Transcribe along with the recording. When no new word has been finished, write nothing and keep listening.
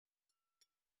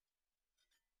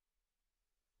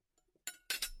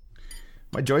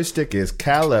My joystick is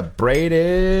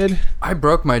calibrated. I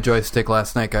broke my joystick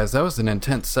last night, guys. That was an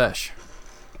intense sesh.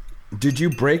 Did you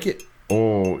break it?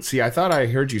 Oh, see, I thought I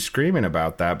heard you screaming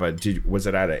about that, but was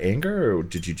it out of anger, or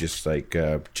did you just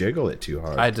jiggle it too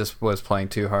hard? I just was playing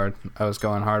too hard. I was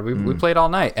going hard. We played all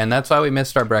night, and that's why we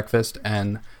missed our breakfast,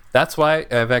 and that's why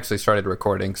I've actually started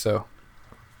recording. So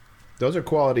those are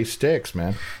quality sticks,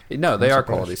 man. No, they are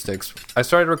quality sticks. I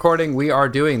started recording. We are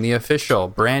doing the official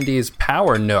Brandy's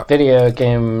Power Nook. Video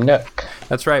game Nook.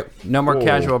 That's right. No more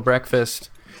casual breakfast.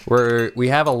 We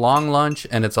have a long lunch,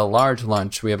 and it's a large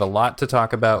lunch. We have a lot to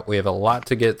talk about. We have a lot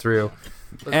to get through.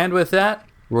 And with that,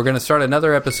 we're going to start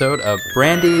another episode of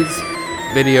Brandy's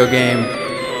Video Game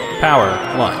Power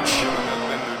Lunch.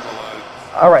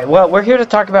 All right, well, we're here to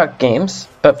talk about games.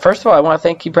 But first of all, I want to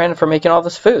thank you, Brandon, for making all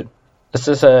this food.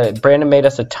 Brandon made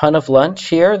us a ton of lunch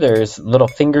here. There's little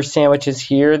finger sandwiches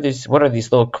here. What are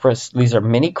these little, these are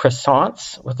mini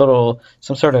croissants with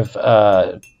some sort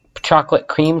of chocolate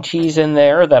cream cheese in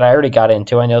there that I already got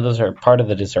into. I know those are part of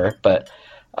the dessert, but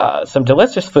some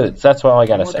delicious foods. That's all I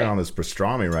got to say. I'm working on this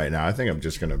pastrami right now. I think I'm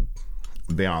just going to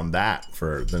be on that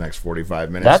for the next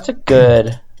 45 minutes. That's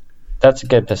a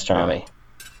good pastrami.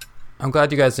 I'm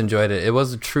glad you guys enjoyed it. It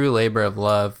was a true labor of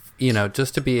love,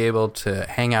 just to be able to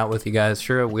hang out with you guys.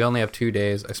 Sure, we only have 2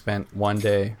 days. I spent one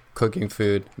day cooking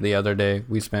food. The other day,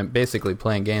 we spent basically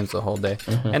playing games the whole day.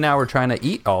 Mm-hmm. And now we're trying to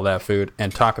eat all that food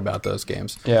and talk about those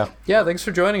games. Yeah, thanks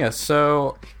for joining us.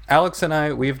 So Alex and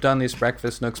I, we've done these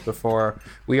breakfast nooks before.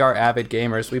 We are avid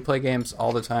gamers. We play games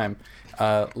all the time.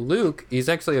 Luke, he's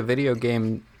actually a video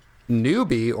game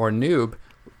newbie or noob.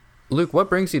 Luke, what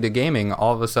brings you to gaming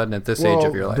all of a sudden at this age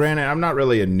of your life? Brandon, I'm not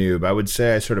really a noob. I would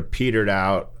say I sort of petered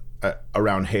out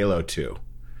around Halo 2.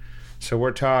 So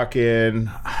we're talking,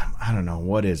 I don't know,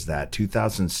 what is that,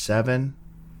 2007?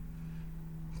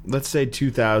 Let's say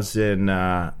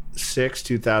 2006,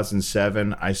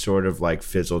 2007, I sort of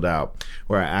fizzled out,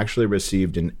 where I actually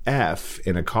received an F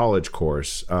in a college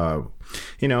course.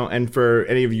 And for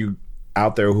any of you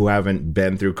out there who haven't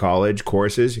been through college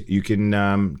courses, you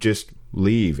can just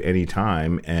leave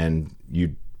anytime and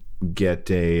you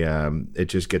get it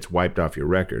just gets wiped off your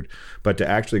record. But to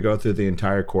actually go through the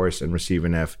entire course and receive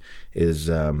an F is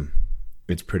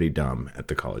it's pretty dumb at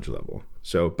the college level.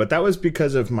 But that was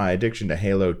because of my addiction to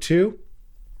Halo 2.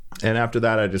 And after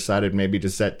that, I decided maybe to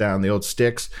set down the old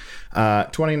sticks.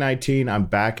 2019, I'm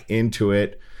back into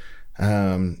it,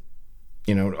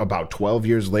 about 12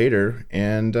 years later,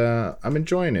 and I'm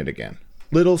enjoying it again.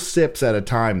 Little sips at a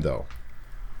time, though.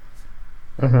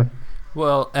 Mm-hmm.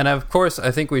 Well, and of course,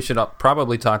 I think we should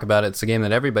probably talk about it. It's a game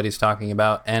that everybody's talking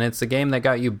about, and it's a game that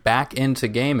got you back into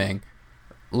gaming.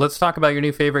 Let's talk about your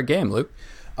new favorite game, Luke.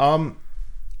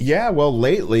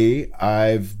 Lately,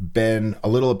 I've been a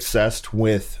little obsessed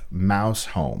with Mouse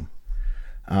Home.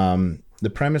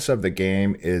 The premise of the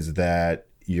game is that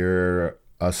you're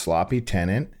a sloppy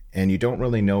tenant, and you don't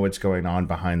really know what's going on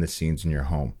behind the scenes in your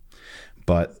home.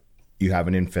 But you have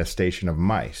an infestation of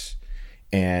mice,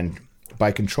 and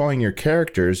by controlling your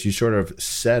characters, you sort of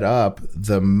set up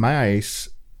the mice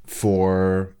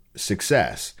for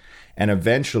success. And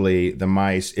eventually, the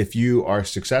mice, if you are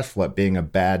successful at being a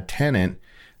bad tenant,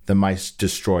 the mice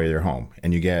destroy their home.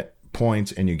 And you get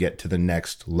points and you get to the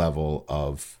next level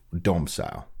of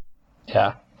domicile.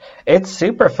 Yeah. It's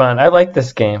super fun. I like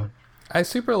this game. I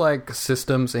super like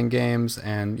systems in games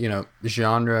and,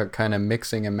 genre kind of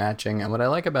mixing and matching. And what I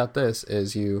like about this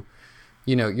is you're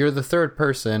the third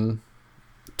person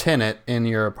tenant in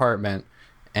your apartment,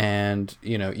 and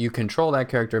you control that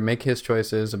character, make his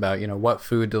choices about what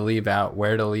food to leave out,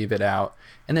 where to leave it out,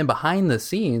 and then behind the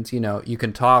scenes you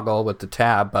can toggle with the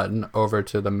tab button over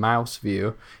to the mouse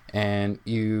view, and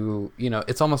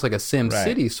it's almost like a Sim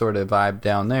City sort of vibe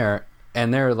down there,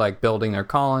 and they're building their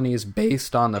colonies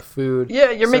based on the food.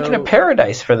 Yeah, you're making a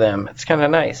paradise for them. It's kind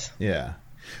of nice. Yeah,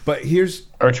 but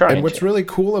what's really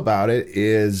cool about it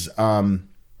is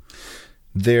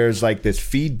there's this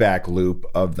feedback loop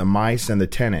of the mice and the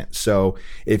tenant. So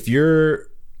if you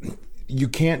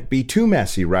can't be too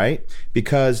messy, right?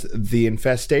 Because the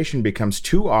infestation becomes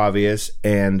too obvious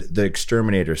and the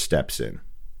exterminator steps in.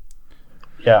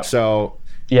 Yeah. So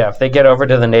yeah, if they get over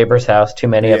to the neighbor's house, too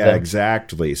many of them. Yeah,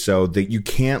 exactly. So you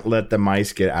can't let the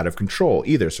mice get out of control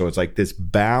either. So it's this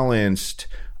balanced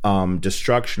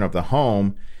destruction of the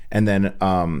home, and then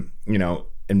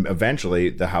and eventually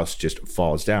the house just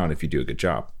falls down if you do a good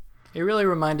job. It really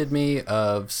reminded me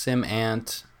of Sim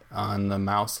Ant on the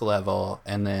mouse level,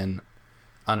 and then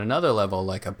on another level,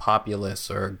 like a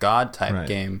Populous or God type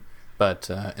game. But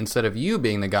instead of you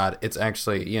being the god, it's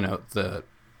actually,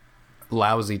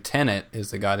 lousy tenant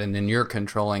is the god, and then you're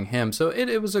controlling him. So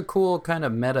it was a cool kind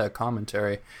of meta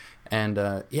commentary. And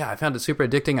I found it super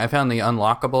addicting. I found the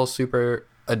unlockable super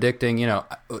addicting.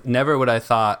 Never would I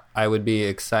thought I would be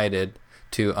excited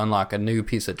to unlock a new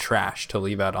piece of trash to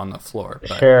leave out on the floor.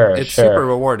 But it's super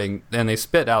rewarding, and they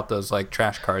spit out those like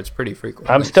trash cards pretty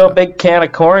frequently. I'm still a big can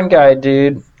of corn guy,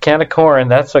 dude. Can of corn,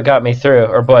 that's what got me through.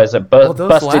 Or was it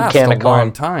busted can of corn?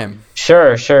 Long time.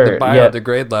 Sure. The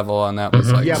biodegrade level on that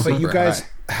was like but you guys,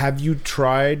 high. have you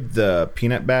tried the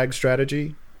peanut bag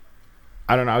strategy?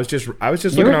 I don't know. I was just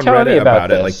looking on Reddit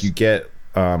about it. Like you get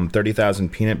 30,000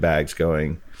 peanut bags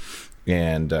going.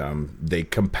 And they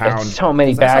compound. It's so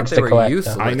many bags to collect.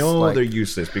 Useless. I know they're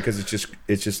useless because it's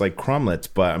just like crumlets.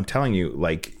 But I'm telling you,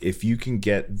 like if you can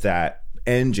get that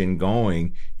engine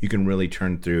going, you can really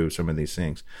turn through some of these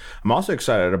things. I'm also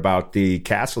excited about the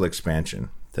castle expansion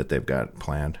that they've got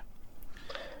planned.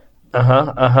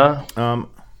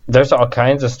 There's all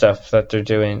kinds of stuff that they're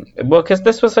doing. Well, because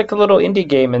this was like a little indie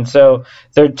game, and so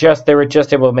they were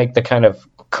just able to make the kind of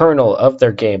kernel of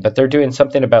their game. But they're doing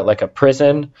something about like a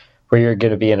prison, where you're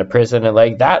going to be in a prison, and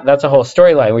like that's a whole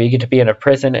storyline where you get to be in a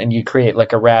prison and you create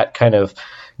like a rat kind of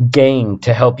gang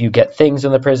to help you get things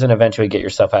in the prison, eventually get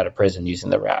yourself out of prison using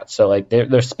the rats. So like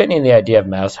they're spinning the idea of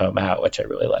Mouse Home out, which I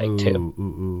really like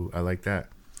too. I like that.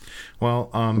 Well,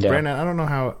 Brandon, I don't know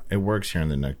how it works here in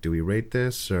the Nook. Do we rate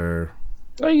this or?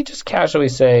 Well, you just casually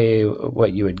say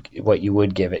what you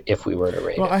would give it if we were to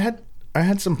rate it. Well, I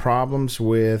had some problems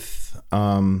with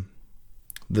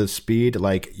the speed.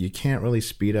 Like you can't really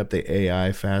speed up the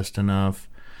AI fast enough.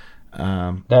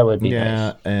 That would be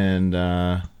nice. And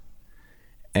I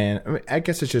mean, I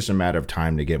guess it's just a matter of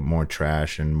time to get more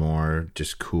trash and more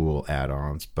just cool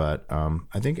add-ons. But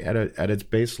I think at its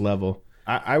base level,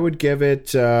 I would give it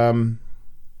 4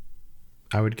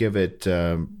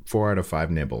 out of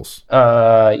 5 nibbles.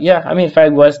 Yeah. I mean,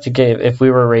 if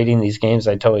we were rating these games,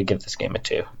 I'd totally give this game a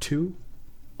 2. 2?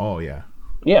 Oh yeah.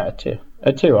 Yeah, a 2.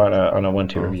 A 2 on a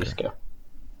 1-2 review scale.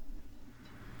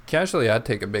 Casually, I'd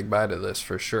take a big bite of this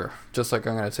for sure. Just like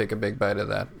I'm going to take a big bite of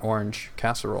that orange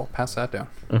casserole. Pass that down.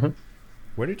 Mm-hmm.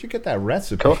 Where did you get that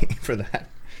recipe for that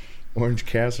orange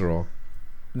casserole?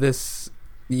 This,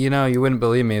 you wouldn't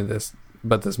believe me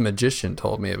but this magician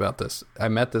told me about this. I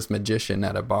met this magician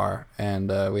at a bar,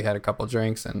 and we had a couple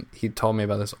drinks, and he told me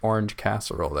about this orange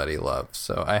casserole that he loves.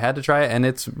 So I had to try it, and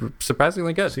it's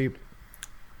surprisingly good. See,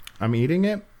 I'm eating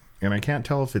it, and I can't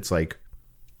tell if it's like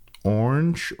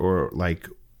orange or like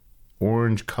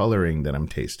orange coloring that I'm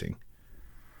tasting.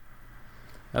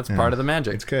 That's part of the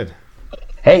magic. It's good.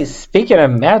 Hey, speaking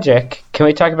of magic, can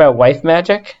we talk about Wife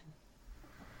Magic?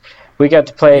 We got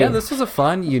to play. Yeah, this was a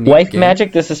fun, unique Wife game.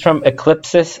 Magic. This is from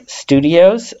Eclipsis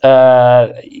Studios.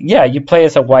 You play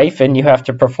as a wife, and you have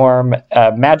to perform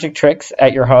magic tricks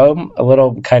at your home. A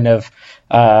little kind of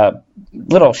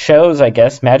little shows, I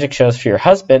guess, magic shows for your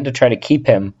husband to try to keep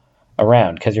him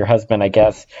around. Because your husband, I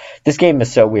guess, this game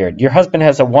is so weird. Your husband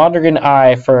has a wandering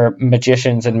eye for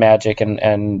magicians and magic,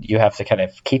 and you have to kind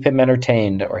of keep him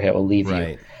entertained, or he will leave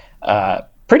you.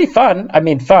 Pretty fun. I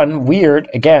mean, fun, weird.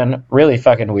 Again, really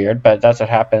fucking weird, but that's what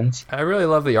happens. I really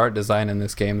love the art design in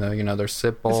this game, though. They're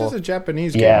simple. This is a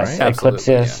Japanese game, yes, right?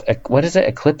 Eclipsis. Yeah. What is it?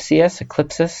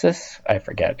 Eclipsis? I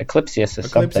forget. Eclipsis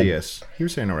is something. Eclipsis. You were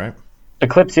saying it right.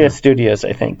 Eclipsis Studios,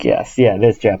 I think. Yes. Yeah, it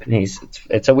is Japanese.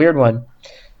 It's a weird one.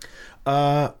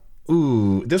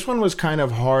 This one was kind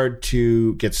of hard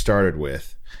to get started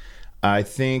with. I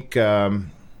think...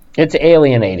 It's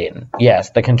alienating. Yes,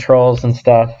 the controls and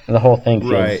stuff, the whole thing.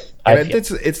 Right. And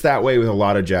it's that way with a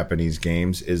lot of Japanese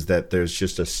games, is that there's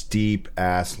just a steep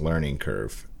ass learning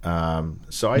curve.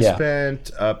 So I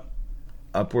spent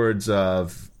upwards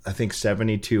of, I think,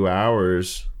 72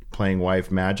 hours playing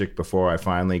Wife Magic before I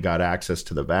finally got access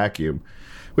to the vacuum,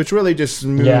 which really just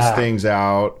smooths things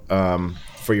out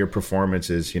for your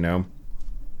performances, You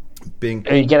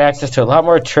get access to a lot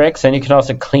more tricks, and you can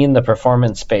also clean the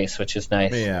performance space, which is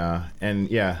nice. Yeah, and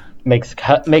makes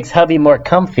hubby more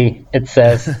comfy. It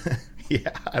says.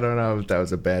 Yeah, I don't know if that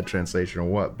was a bad translation or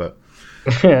what, but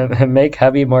make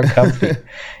hubby more comfy.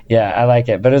 Yeah, I like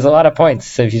it, but there's a lot of points,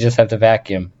 so if you just have to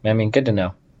vacuum, I mean, good to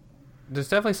know. There's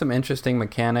definitely some interesting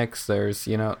mechanics. There's,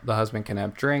 the husband can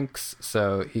have drinks,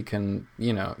 so he can,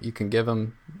 you can give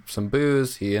him some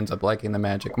booze. He ends up liking the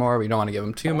magic more, but you don't want to give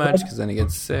him too much because then he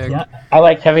gets sick. Yeah. I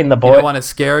like having the boy. You don't want to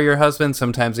scare your husband.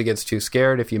 Sometimes he gets too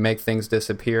scared if you make things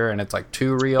disappear and it's like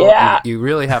too real. Yeah. You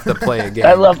really have to play a game.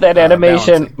 I love that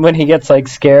animation when he gets like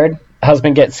scared.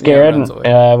 Husband gets scared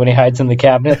when he hides in the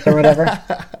cabinets or whatever.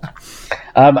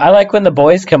 I like when the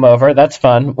boys come over. That's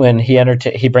fun. When he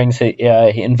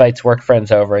he invites work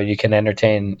friends over, and you can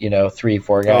entertain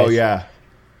 3-4 guys. Oh yeah.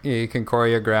 Yeah, you can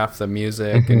choreograph the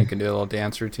music and you can do a little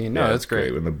dance routine. No, that's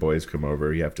great. When the boys come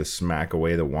over, you have to smack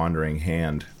away the wandering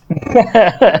hand.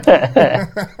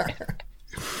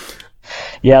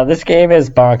 Yeah, this game is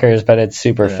bonkers, but it's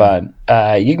super fun.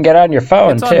 You can get on your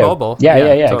phone it's too. On mobile. Yeah,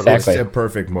 totally. exactly. It's a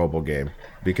perfect mobile game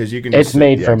because you can. It's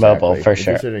made for mobile for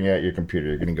sure. If you're sitting at your computer,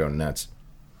 you're going to go nuts.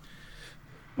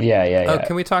 Yeah. Oh,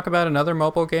 can we talk about another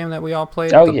mobile game that we all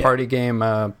played? Oh, the party game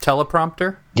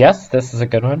Teleprompter. Yes, this is a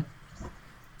good one.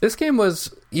 This game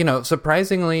was,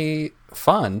 surprisingly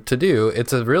fun to do.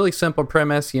 It's a really simple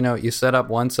premise. You set up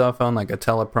one cell phone like a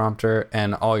teleprompter,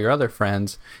 and all your other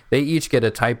friends, they each get to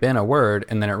type in a word,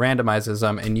 and then it randomizes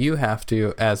them, and you have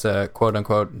to, as a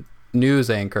quote-unquote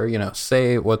news anchor,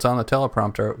 say what's on the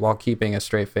teleprompter while keeping a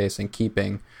straight face and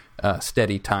keeping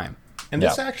steady time. And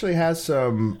this actually has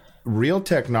some real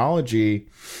technology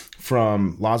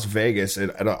from Las Vegas.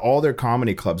 At all their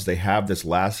comedy clubs, they have this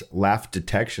laugh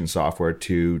detection software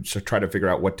to try to figure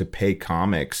out what to pay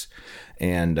comics.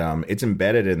 And it's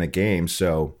embedded in the game.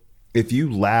 So if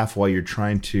you laugh while you're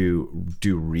trying to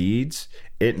do reads,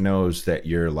 it knows that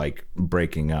you're like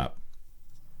breaking up.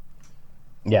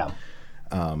 Yeah.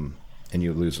 And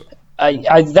you lose.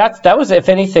 That was, if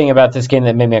anything, about this game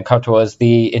that made me uncomfortable is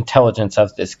the intelligence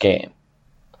of this game.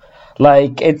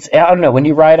 Like, I don't know, when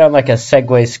you ride on like a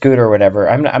Segway scooter or whatever,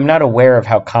 I'm not aware of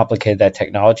how complicated that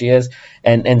technology is.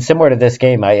 And similar to this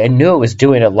game, I knew it was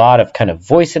doing a lot of kind of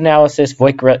voice analysis,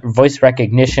 voice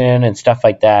recognition and stuff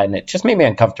like that. And it just made me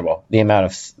uncomfortable, the amount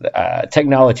of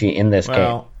technology in this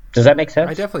game. Does that make sense?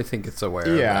 I definitely think it's aware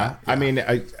of that. Yeah. I mean,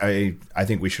 I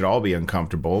think we should all be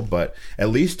uncomfortable, but at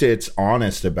least it's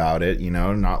honest about it,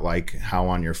 not like how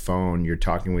on your phone you're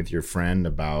talking with your friend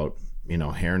about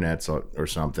hairnets or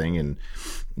something, and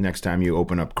next time you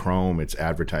open up Chrome, it's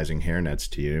advertising hairnets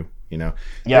to you.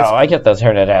 Yeah, I get those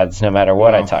hairnet ads no matter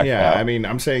what I talk about. Yeah, I mean,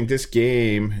 I'm saying this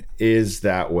game is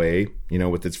that way,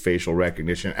 with its facial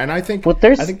recognition, and I think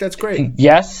that's great.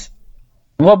 Yes.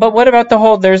 Well, but what about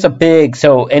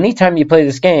so anytime you play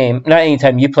this game, not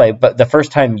anytime you play, but the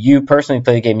first time you personally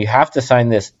play the game, you have to sign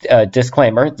this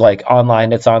disclaimer, like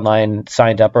it's online,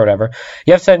 signed up or whatever.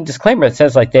 You have to sign a disclaimer that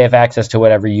says like they have access to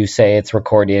whatever you say, it's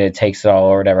recorded, it takes it all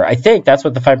or whatever. I think that's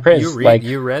what the fine print is.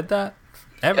 You read that?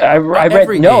 I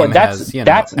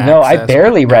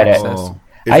barely read it.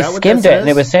 I skimmed it and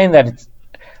it was saying that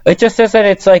it just says that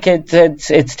it's like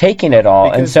it's taking it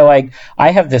all. And so I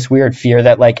have this weird fear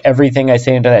that like everything I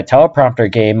say into that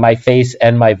teleprompter game, my face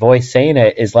and my voice saying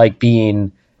it is like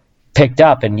being picked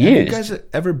up and used. Have you guys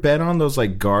ever been on those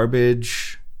like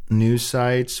garbage news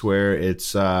sites where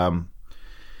it's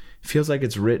feels like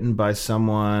it's written by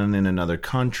someone in another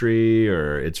country,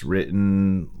 or it's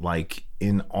written like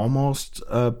in almost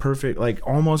perfect, like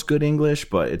almost good English,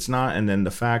 but it's not, and then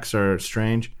the facts are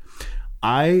strange?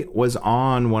 I was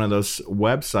on one of those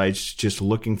websites just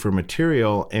looking for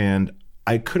material, and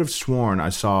I could have sworn I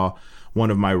saw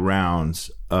one of my rounds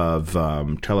of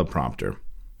teleprompter.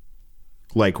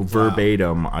 Like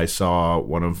verbatim, I saw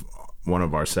one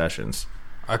of our sessions.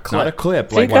 A clip. Not a clip,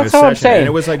 See, like one that's all I'm session. saying. And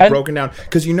it was like broken down.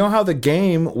 Because you know how the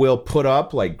game will put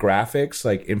up like graphics,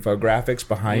 like infographics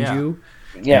behind you?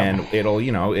 Yeah. And it'll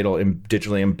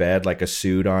digitally embed like a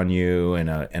suit on you and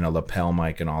a lapel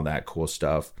mic and all that cool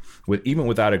stuff, even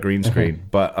without a green screen.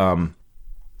 But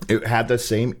it had the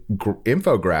same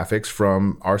infographics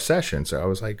from our session. So I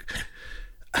was like,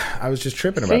 I was just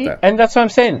tripping about that. And that's what I'm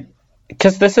saying.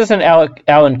 Because this is an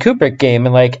Alan Kubrick game,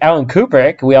 and like Alan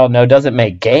Kubrick, we all know, doesn't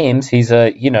make games. He's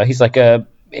like a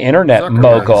internet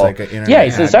mogul. He's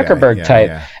a Zuckerberg type.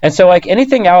 Yeah. And so like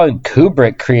anything Alan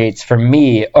Kubrick creates for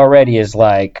me already is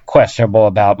like questionable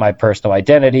about my personal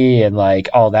identity and like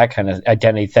all that kind of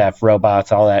identity theft,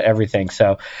 robots, all that, everything.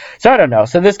 So I don't know.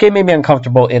 So this game made me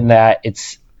uncomfortable in that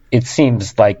it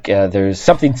seems like there's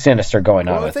something sinister going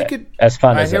on with it. As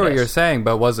fun as it is. I hear what you're saying,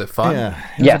 but was it fun? Yeah.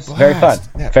 Yes, very fun.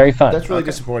 Yeah. Very fun. That's really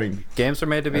disappointing. Games are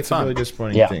made to be fun. That's a really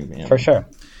disappointing thing, man. For sure.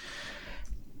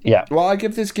 Yeah. Well, I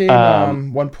give this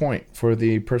game 1 point for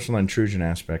the personal intrusion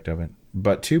aspect of it,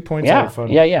 but 2 points out of fun.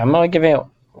 Yeah. I'm only giving it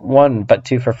 1, but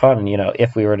 2 for fun.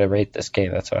 If we were to rate this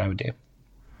game, that's what I would do.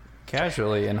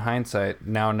 Casually, in hindsight,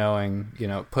 now knowing,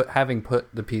 having put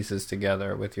the pieces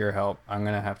together with your help, I'm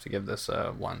going to have to give this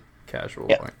 1 casual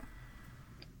point.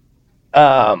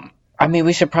 I mean,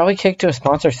 we should probably kick to a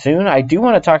sponsor soon. I do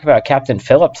want to talk about Captain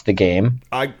Phillips, the game,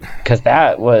 because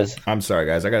that was... I'm sorry,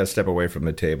 guys. I got to step away from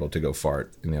the table to go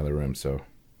fart in the other room, so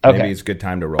maybe it's a good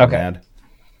time to roll mad.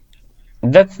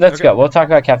 Let's go. We'll talk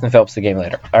about Captain Phillips, the game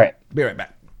later. All right. Be right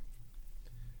back.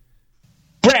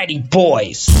 Bratty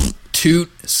boys.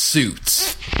 Toot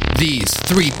Suits. These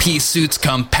three-piece suits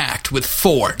come packed with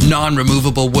 4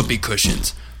 non-removable whoopee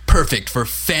cushions. Perfect for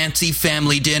fancy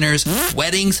family dinners,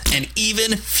 weddings, and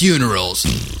even funerals.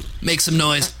 Make some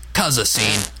noise, cause a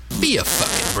scene. Be a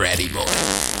fucking bratty boy.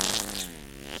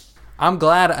 I'm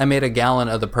glad I made a gallon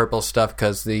of the purple stuff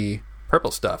because the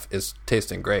purple stuff is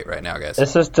tasting great right now, guys.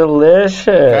 This is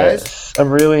delicious. Guys?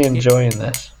 I'm really enjoying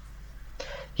this.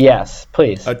 Yes,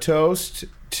 please. A toast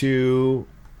to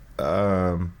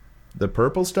the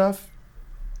purple stuff?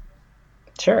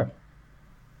 Sure.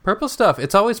 Purple stuff,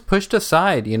 it's always pushed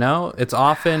aside, you know? It's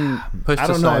often pushed aside. I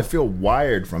don't know, I feel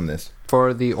wired from this.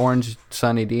 For the orange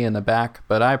Sunny D in the back,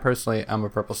 but I personally, I'm a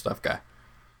purple stuff guy.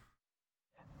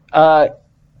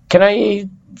 Can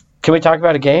we talk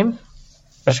about a game?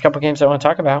 There's a couple games I want to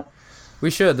talk about. We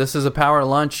should. This is a power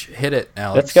lunch. Hit it,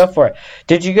 Alex. Let's go for it.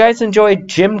 Did you guys enjoy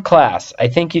Gym Class? I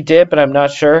think you did, but I'm not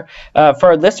sure. For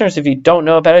our listeners, if you don't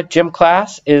know about it, Gym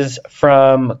Class is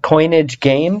from Coinage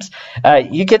Games.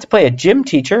 You get to play a gym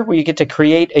teacher where you get to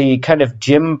create a kind of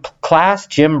gym class,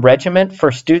 gym regiment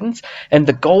for students. And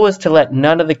the goal is to let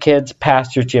none of the kids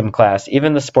pass your gym class,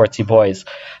 even the sportsy boys.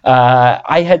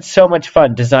 I had so much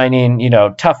fun designing,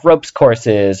 tough ropes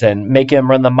courses and making them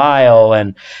run the mile.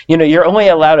 And, you're only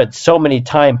allowed at so many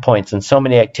time points and so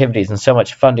many activities and so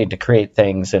much funding to create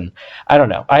things. And I don't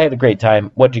know. I had a great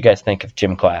time. What did you guys think of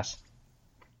Gym Class?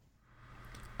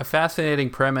 A fascinating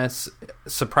premise.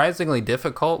 Surprisingly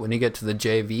difficult when you get to the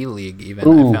JV league. Even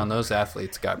I found those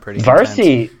athletes got pretty intense.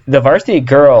 The varsity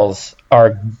girls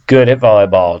are good at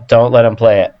volleyball. Don't let them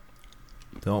play it.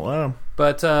 Don't let them.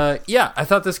 But I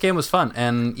thought this game was fun.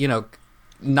 And,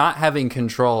 not having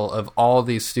control of all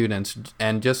these students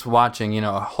and just watching,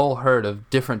 a whole herd of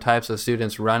different types of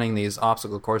students running these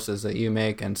obstacle courses that you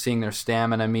make and seeing their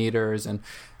stamina meters. And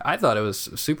I thought it was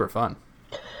super fun.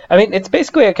 I mean, it's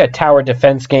basically like a tower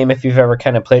defense game if you've ever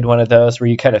kind of played one of those where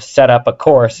you kind of set up a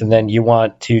course and then you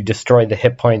want to destroy the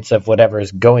hit points of whatever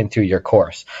is going through your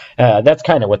course. That's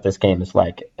kind of what this game is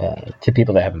like to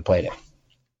people that haven't played it.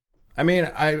 I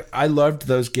mean, I loved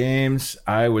those games.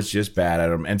 I was just bad at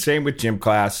them. And same with Gym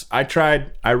Class.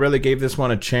 I really gave this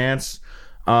one a chance.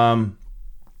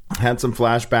 Had some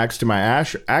flashbacks to my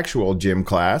actual gym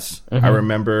class. Mm-hmm. I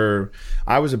remember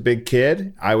I was a big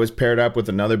kid. I was paired up with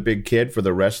another big kid for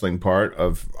the wrestling part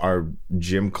of our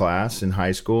gym class in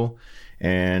high school.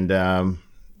 And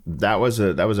that was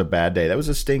a bad day. That was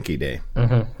a stinky day.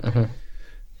 Mm-hmm. Mm-hmm.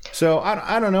 So,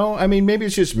 I don't know. I mean, maybe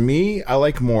it's just me. I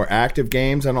like more active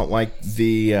games. I don't like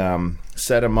the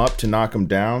set them up to knock them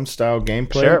down style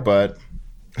gameplay. Sure. But,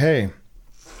 hey,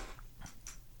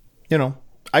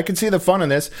 I can see the fun in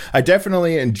this. I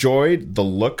definitely enjoyed the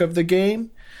look of the game.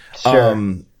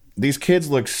 Sure. These kids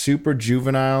look super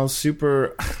juvenile,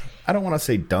 super, I don't want to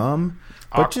say dumb.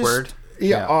 But awkward.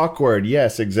 Just, awkward.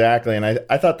 Yes, exactly. And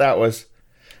I thought that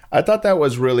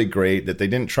was really great that they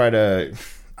didn't try to...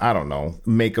 I don't know,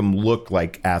 make them look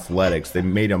like athletics. They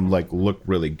made them look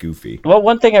really goofy. Well,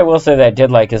 one thing I will say that I did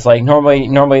like is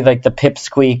normally like the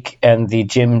pipsqueak and the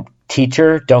gym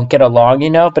teacher don't get along,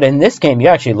 but in this game you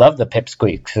actually love the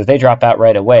pipsqueaks because they drop out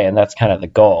right away, and that's kind of the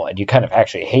goal. And you kind of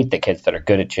actually hate the kids that are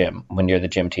good at gym when you're the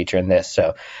gym teacher in this.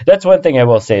 So that's one thing I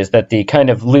will say is that the kind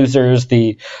of losers,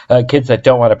 the kids that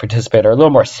don't want to participate, are a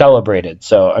little more celebrated.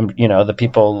 So the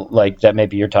people like that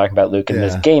maybe you're talking about, Luke, in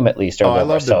this game at least are a little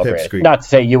more celebrated. Not to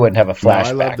say you wouldn't have a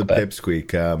flashback. No, I love the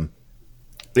pipsqueak.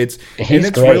 It's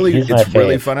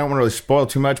really fun. I don't want to really spoil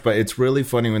too much, but it's really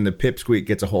funny when the pipsqueak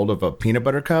gets a hold of a peanut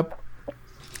butter cup.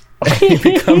 He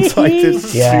becomes like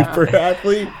this super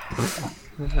athlete.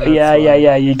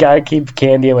 Yeah. You gotta keep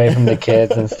candy away from the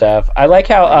kids and stuff. I like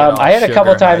how I had a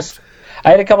couple times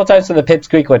when the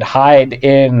pipsqueak would hide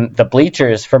in the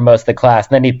bleachers for most of the class,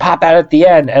 and then he'd pop out at the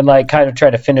end and kind of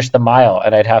try to finish the mile,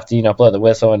 and I'd have to blow the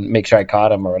whistle and make sure I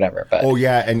caught him or whatever. But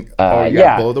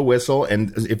blow the whistle,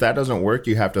 and if that doesn't work,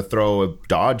 you have to throw a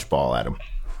dodgeball at him.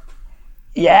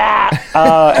 Yeah.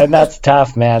 And that's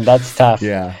tough, man. That's tough.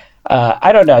 Yeah.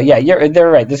 I don't know. Yeah, they're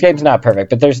right. This game's not perfect,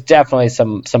 but there's definitely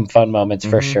some fun moments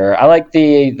for sure. I like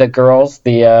the girls.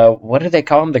 What do they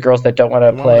call them? The girls that don't want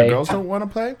to play. The girls don't want to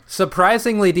play.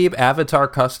 Surprisingly deep avatar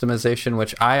customization,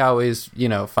 which I always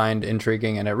find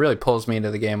intriguing, and it really pulls me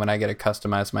into the game when I get to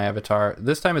customize my avatar.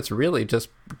 This time, it's really just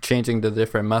changing the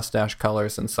different mustache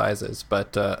colors and sizes,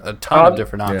 but a ton of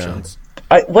different options.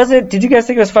 Did you guys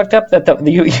think it was fucked up that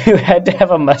you had to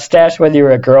have a mustache whether you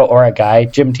were a girl or a guy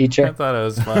gym teacher? I thought it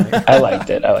was funny. I liked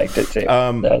it too.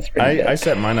 That was pretty good. I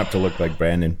set mine up to look like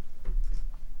Brandon.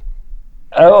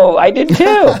 Oh, I did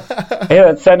too. Hey,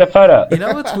 let's send a photo. You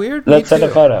know what's weird? Let's send a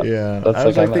too. photo. Yeah, Let's I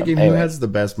was look like him up. thinking who Anyway. has the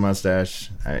best mustache.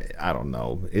 I don't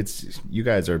know. It's you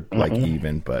guys are like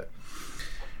even, but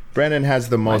Brendan has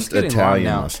the most getting long Italian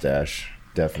now. mustache,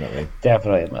 definitely.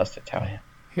 Definitely the most Italian.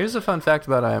 Here's a fun fact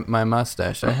about my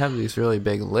mustache. I have these really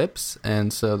big lips,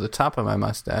 and so the top of my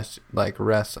mustache like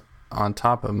rests on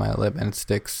top of my lip and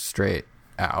sticks straight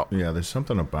out. Yeah, there's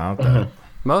something about that.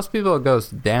 Most people it goes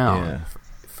down Yeah.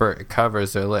 for it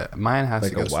covers their lip. Mine has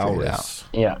Like to go a straight out. walrus.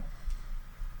 Yeah.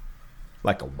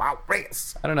 Like a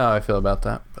walrus. I don't know how I feel about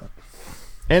that, but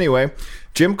Anyway,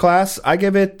 gym class, I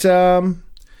give it 50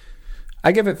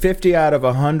 out of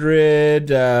 100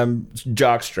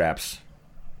 jock straps.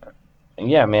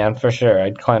 Yeah, man, for sure.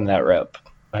 I'd climb that rope.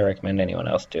 I recommend anyone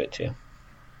else do it too.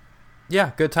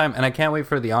 yeah, good time. And I can't wait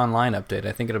for the online update.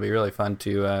 I think it'll be really fun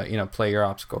to play your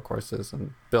obstacle courses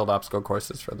and build obstacle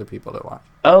courses for other people to watch.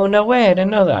 Oh, no way. I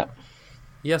didn't know that.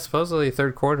 Yeah, supposedly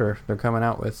third quarter they're coming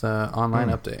out with online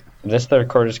update. This third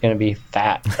quarter is going to be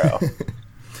fat, bro.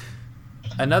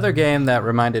 Another game that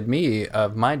reminded me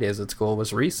of my days at school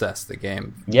was Recess, the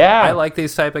game. Yeah. I like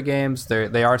these type of games.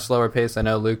 They are slower paced. I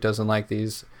know Luke doesn't like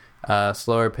these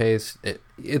slower paced.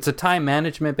 It's a time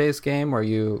management based game where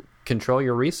you control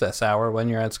your recess hour when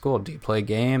you're at school. Do you play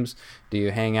games? Do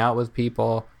you hang out with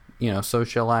people?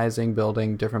 Socializing,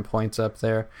 building different points up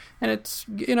there. And it's,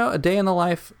 a day in the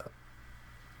life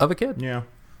of a kid. Yeah.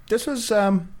 This was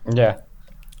Yeah.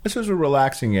 This was a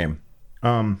relaxing game.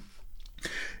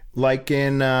 Like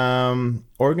in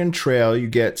Oregon Trail, you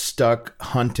get stuck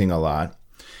hunting a lot.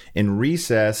 In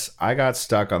Recess, I got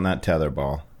stuck on that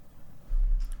tetherball.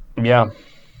 Yeah.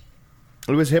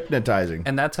 It was hypnotizing.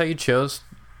 And that's how you chose.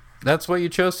 That's what you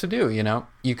chose to do.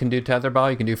 You can do tetherball,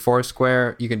 you can do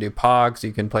Foursquare, you can do Pogs,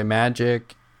 you can play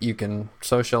Magic, you can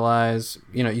socialize.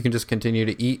 You can just continue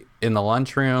to eat in the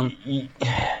lunchroom.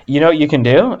 You know what you can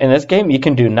do in this game? You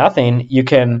can do nothing. You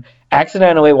can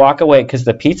accidentally walk away because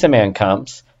the pizza man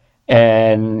comes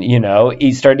and,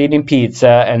 start eating pizza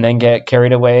and then get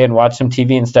carried away and watch some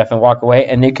TV and stuff and walk away.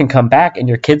 And you can come back and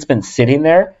your kid's been sitting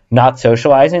there not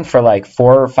socializing for like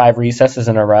 4 or 5 recesses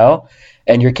in a row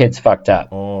and your kid's fucked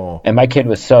up. Oh. And my kid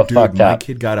was so Dude, fucked my up.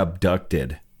 kid got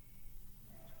abducted.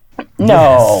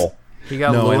 No. He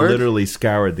got No, I lured. literally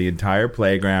scoured the entire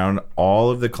playground, all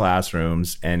of the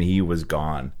classrooms, and he was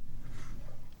gone.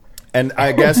 And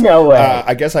I guess No way.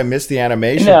 I guess I missed the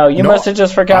animation. No, you must have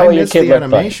just forgot I what your missed kid the looked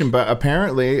like. animation, but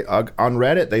apparently on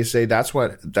Reddit they say that's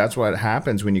what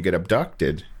happens when you get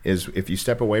abducted is if you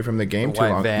step away from the game The too white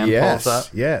long. van Yes, pulls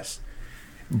up. yes.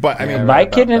 But I Yeah, mean, My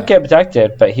about kid didn't that. get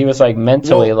abducted, but he was like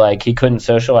mentally Well, like he couldn't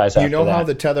socialize after you know that. how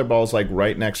the tetherball's like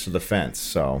right next to the fence,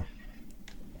 so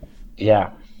Yeah.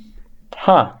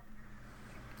 Huh.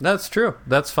 That's true.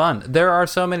 That's fun. There are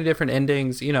so many different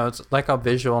endings. It's like a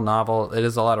visual novel. It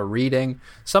is a lot of reading.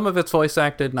 Some of it's voice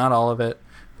acted, not all of it.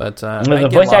 But The I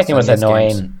get voice lost acting in was these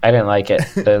annoying. games. I didn't like it.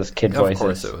 Those kid Of voices.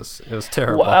 course, it was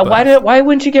terrible. Why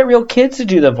wouldn't you get real kids to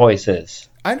do the voices?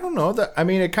 I don't know that. I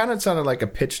mean, it kind of sounded like a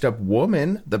pitched up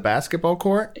woman. The basketball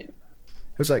court. It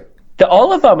was like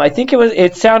All of them. I think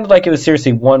it sounded like it was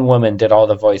seriously one woman did all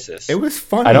the voices. it was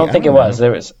funny. I don't think it know.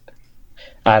 was.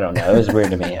 I don't know. It was weird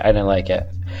to me. I didn't like it.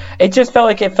 It just felt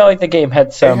like the game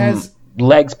had some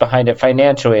legs behind it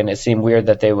financially, and it seemed weird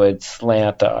that they would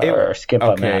slant or skip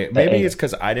on that. Okay, maybe it's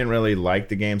because I didn't really like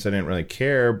the games. I didn't really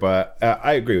care, but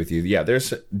I agree with you. Yeah,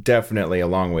 there's definitely a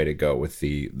long way to go with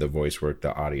the voice work,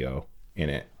 the audio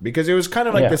in it, because it was kind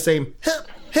of like the same hip,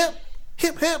 hip,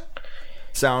 hip, hip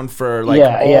sound for like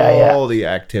all the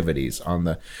activities on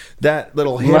that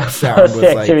little hip sound was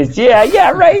like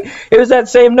yeah, right. It was that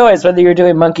same noise whether you're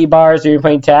doing monkey bars or you're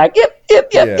playing tag. Yip, yip,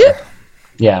 yip, yip.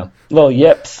 Yeah, little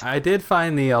yips. I did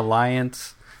find the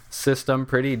alliance system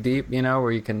pretty deep,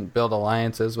 where you can build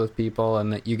alliances with people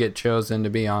and that you get chosen to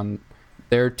be on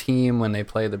their team when they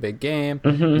play the big game.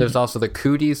 Mm-hmm. There's also the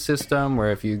cooties system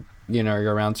where if you're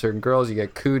around certain girls, you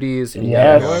get cooties and you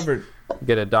gotta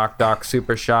get a Doc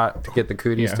super shot to get the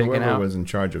cooties taken whoever out. was in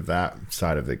charge of that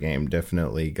side of the game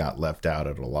definitely got left out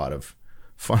at a lot of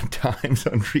fun times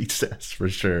on Recess for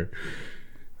sure.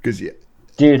 Because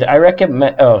Dude, I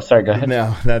recommend. Oh, sorry. Go ahead.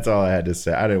 no, that's all I had to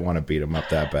say. I didn't want to beat him up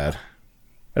that bad. I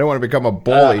didn't want to become a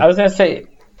bully. I was gonna say,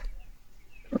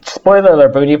 spoiler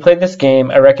alert, but when you play this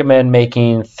game, I recommend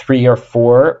making 3 or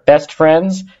 4 best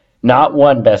friends, not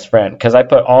one best friend, because I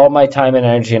put all my time and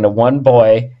energy into one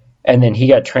boy, and then he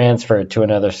got transferred to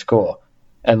another school,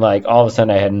 and like all of a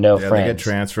sudden I had no friends. They get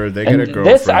transferred. They And get a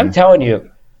girlfriend. I'm telling you,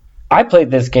 I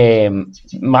played this game.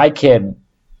 My kid,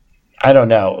 I don't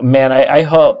know, man. I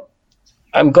hope.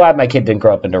 I'm glad my kid didn't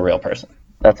grow up into a real person.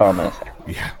 That's all I'm gonna say.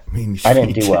 Yeah, I mean, I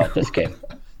didn't do well at this game.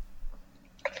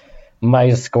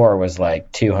 My score was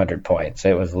like 200 points.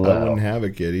 It was I low. wouldn't have a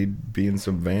kid. He'd be in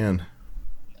some van.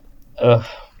 Ugh.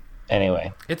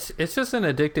 Anyway, It's just an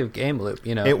addictive game loop,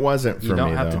 you know. It wasn't for me, You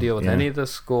don't have though. to deal with Yeah. any of the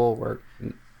school work.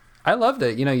 I loved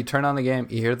it. You know, you turn on the game,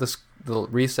 you hear the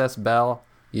recess bell,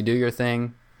 you do your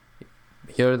thing, you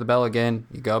hear the bell again,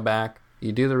 you go back,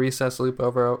 you do the recess loop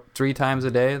over 3 times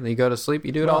a day, then you go to sleep,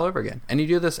 you do it all over again. And you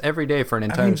do this every day for an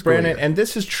entire school Brandon, year. and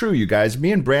this is true, you guys.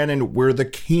 Me and Brandon were the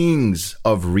kings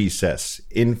of recess.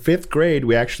 In 5th grade,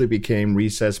 we actually became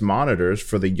recess monitors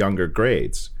for the younger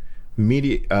grades.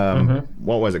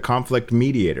 What was it? Conflict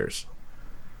mediators.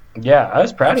 yeah, I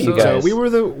was proud of you Absolutely. guys. So we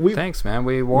were Thanks, man.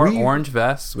 We wore orange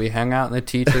vests. We hung out in the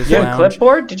teacher's You had a lounge.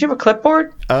 clipboard? Did you have a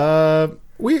clipboard?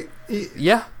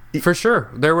 Yeah, for sure.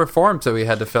 There were forms that we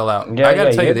had to fill out. Yeah, I got to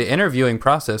yeah, tell you you, did. the interviewing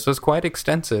process was quite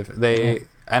extensive.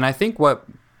 And I think what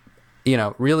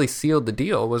really sealed the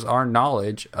deal was our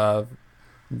knowledge of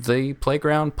the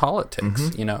playground politics.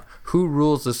 Mm-hmm. You know, who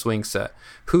rules the swing set,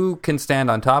 who can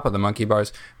stand on top of the monkey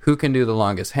bars, who can do the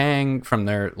longest hang from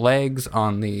their legs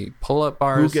on the pull-up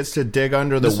bars. who gets to dig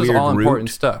under the this was weird all root. important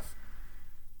stuff.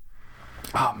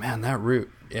 Oh man, that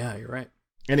root. Yeah, you're right.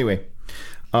 Anyway,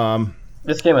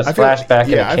 This game was I feel- flashback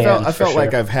in a I can. felt for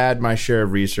like sure. I've had my share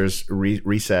of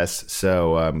recess.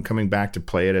 So coming back to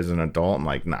play it as an adult, I'm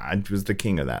like, nah, I was the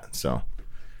king of that. So,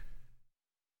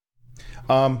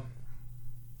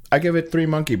 I give it 3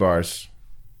 monkey bars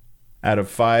out of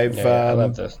 5 I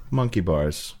love this. monkey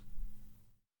bars.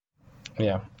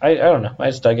 Yeah, I don't know. I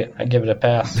just dug it. I give it a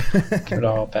pass. Give it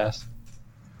all a pass.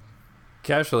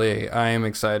 Casually, I am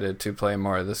excited to play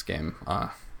more of this game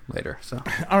later. So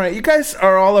All right, you guys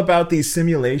are all about these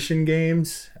simulation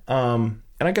games, and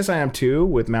I guess I am too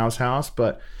with Mouse House.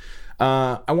 But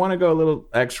I want to go a little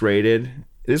X-rated.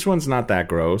 This one's not that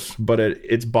gross, but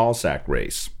it's Ball Sack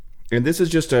Race, and this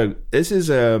is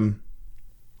a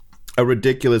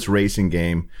ridiculous racing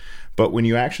game. But when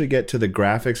you actually get to the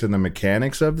graphics and the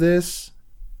mechanics of this,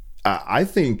 I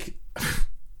think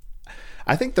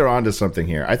they're onto something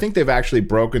here. I think they've actually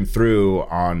broken through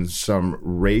on some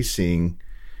racing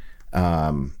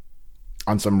mechanics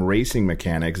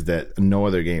that no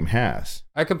other game has.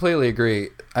 I completely agree.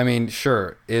 I mean,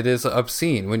 sure, it is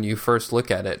obscene when you first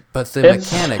look at it, but the It's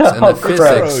mechanics and the so physics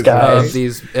gross,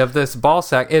 guys. of this ball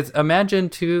sack. It's imagine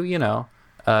 2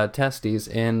 testes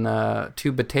in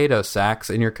 2 potato sacks,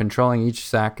 and you're controlling each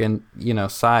sack and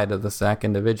side of the sack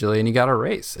individually, and you got to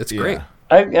race. It's great.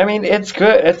 I mean, it's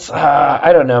good. It's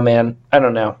I don't know, man. I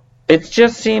don't know. It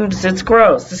just seems it's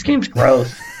gross. This game's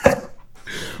gross.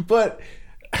 But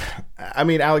I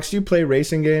mean, Alex, do you play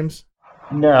racing games?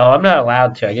 No, I'm not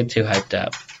allowed to. I get too hyped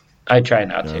up. I try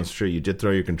not to. That's true. You did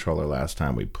throw your controller last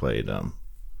time we played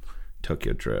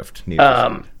Tokyo Drift.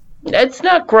 It's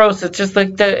not gross. It's just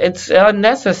like it's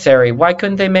unnecessary. Why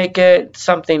couldn't they make it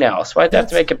something else? Why'd they have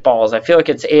to make it balls? I feel like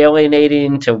it's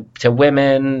alienating to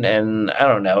women, and I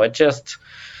don't know.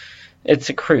 It's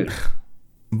a crude.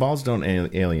 Balls don't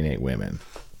alienate women.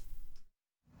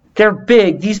 They're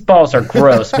big. These balls are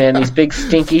gross, man. These big,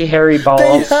 stinky, hairy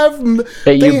balls that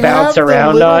they you bounce have the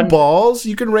around little on. balls.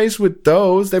 You can race with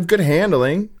those. They have good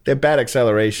handling. They have bad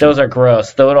acceleration. Those are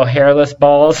gross. The little hairless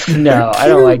balls. No, I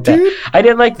don't cute, like that. dude. I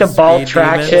didn't like the ball Speed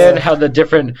traction. demons. How the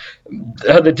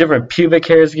different pubic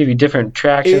hairs give you different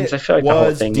tractions. I feel like the whole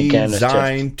was thing again is just.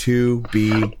 designed to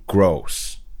be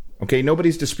gross. Okay,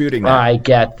 nobody's disputing that. I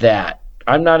get that.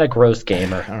 I'm not a gross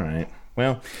gamer. All right.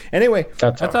 Well, anyway,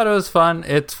 That's I all. thought it was fun.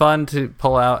 It's fun to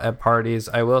pull out at parties.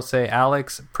 I will say,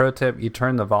 Alex, pro tip: you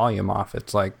turn the volume off.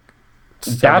 It's like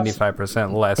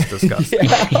 75% less disgusting.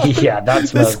 Yeah,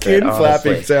 that's the skin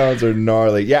flapping sounds are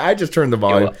gnarly. Yeah, I just turned the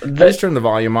volume. Yeah, I just turned the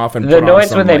volume off and the put noise on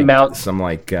some, when they like, mount-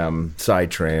 some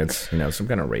side trance, some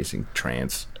kind of racing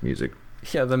trance music.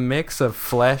 Yeah, the mix of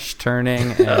flesh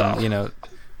turning and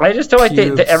I just don't like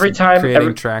pubes every time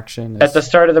creating traction. at the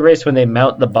start of the race when they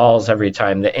mount the balls every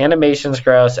time. The animation's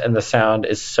gross and the sound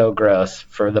is so gross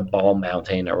for the ball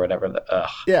mounting or whatever.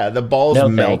 Yeah, the balls No,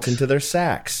 melt thanks. into their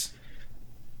sacks.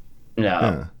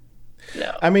 No.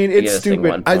 No. I mean, You it's gotta sing stupid.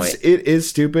 one point. It is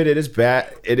stupid. It is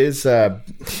bad. It is.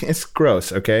 It's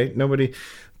gross. Okay, nobody.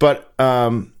 But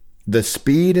the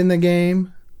speed in the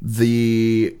game,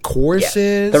 the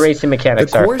courses, The racing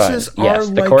mechanics are fun. courses Yes,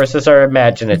 the like- courses are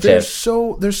imaginative.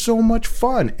 They're so much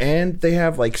fun, and they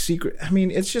have like secret. I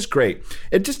mean, it's just great.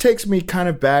 It just takes me kind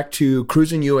of back to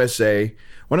Cruising USA.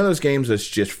 One of those games that's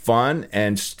just fun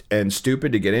and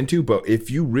stupid to get into, but if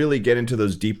you really get into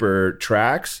those deeper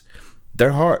tracks,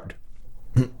 they're hard.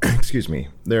 Excuse me.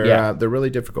 They're really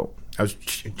difficult. I was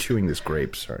chewing this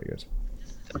grape. Sorry, guys.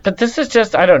 but this is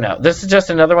just, I don't know. This is just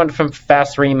another one from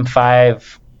Fast Ream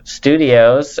 5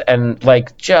 Studios, and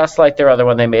like just like their other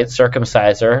one they made,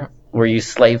 Circumciser, where you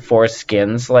slave force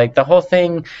skins. Like the whole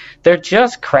thing, they're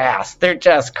just crass.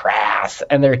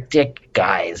 And they're dick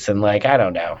guys. And like, I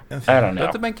don't know.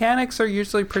 But the mechanics are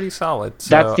usually pretty solid. So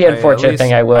that's the unfortunate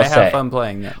thing I will say. I have fun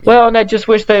playing them. Well, and I just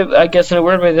wish I guess in a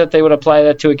weird way, that they would apply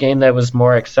that to a game that was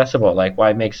more accessible. Like,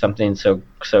 why make something so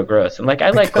gross? And like,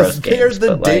 I like gross games. There's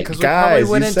the dick Because guys. we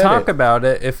probably wouldn't talk about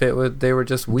it if they were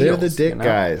just wheels. They're the dick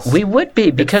guys. We would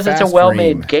be, because it's a Fast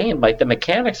well-made Ream. game. Like, the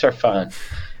mechanics are fun.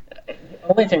 The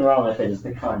only thing wrong with it is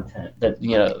the content.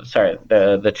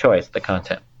 The choice, the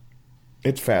content.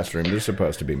 It's Fast Ream. They're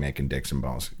supposed to be making dicks and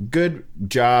balls. Good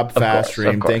job, Of Fast course,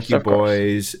 Ream. of course, Thank you, of course.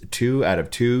 boys. 2 out of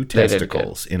 2 They did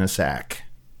testicles in a sack.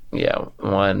 Yeah,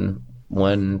 one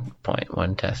point,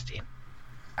 one testy.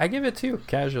 I give it 2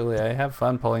 casually. I have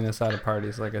fun pulling this out of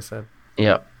parties, like I said.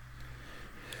 Yep.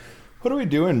 What are we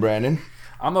doing, Brandon?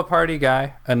 I'm a party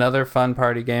guy. Another fun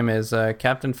party game is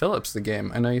Captain Phillips, the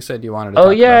game. I know you said you wanted to Oh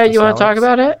talk yeah, about this, you want to talk Alex.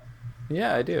 about it?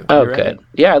 Yeah, I do. Oh, You ready? good.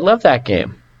 Yeah, I love that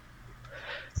game.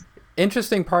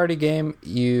 Interesting party game.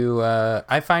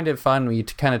 I find it fun when you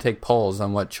kind of take polls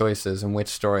on what choices and which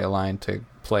storyline to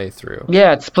play through.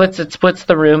 Yeah, it splits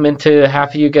the room into half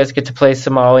of you guys get to play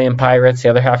Somalian pirates, the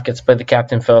other half gets to play the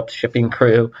Captain Phillips shipping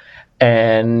crew.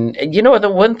 And you know what, the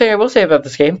one thing I will say about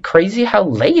this game, crazy how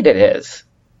late it is.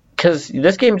 Because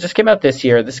this game just came out this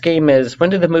year. This game is, when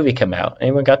did the movie come out?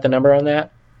 Anyone got the number on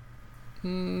that?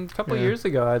 A couple years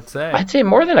ago, I'd say. I'd say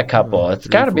more than a couple. It's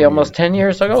got to be 3-4 almost 10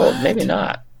 years old. Maybe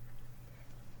not.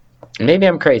 Maybe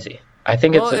I'm crazy. I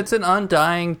think It's an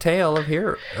undying tale of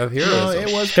heroism. No,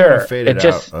 it was Sure, kind of faded it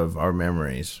just- out of our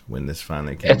memories when this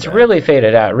finally came It's back. really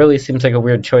faded out. It really seems like a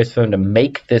weird choice for them to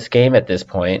make this game at this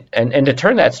point. And to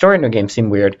turn that story into a game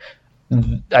seemed weird.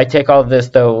 I take all of this,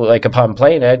 though, like upon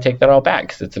playing it, I take that all back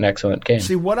because it's an excellent game.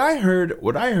 See, what I heard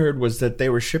was that they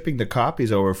were shipping the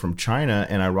copies over from China,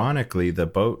 and ironically, the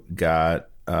boat got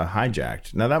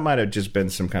hijacked. Now, that might have just been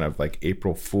some kind of like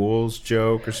April Fool's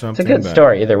joke or It's something. a good but-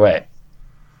 story either way.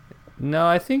 No,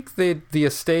 I think the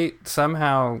estate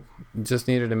somehow just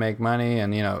needed to make money,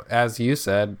 and as you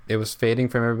said, it was fading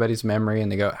from everybody's memory, and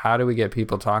they go, "How do we get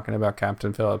people talking about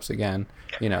Captain Phillips again?"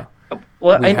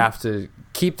 Well, We have to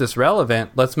keep this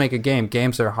relevant. Let's make a game.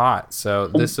 Games are hot, so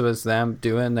this was them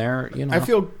doing their. I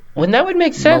feel when that would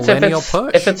make sense if Millennial it's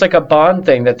push. if it's like a Bond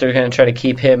thing that they're going to try to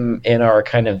keep him in our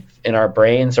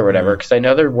brains or whatever. Because I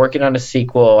know they're working on a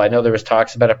sequel. I know there was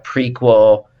talks about a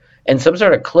prequel. And some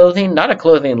sort of clothing, not a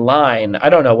clothing line. I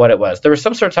don't know what it was. There was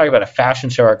some sort of talk about a fashion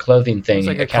show or a clothing thing. It's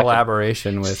like a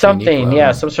collaboration with something, Uniqlo.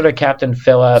 yeah, some sort of Captain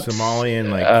Phillips,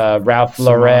 Somalian, like Ralph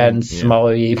Lauren, Somalian, yeah.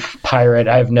 Somali pirate.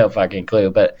 I have no fucking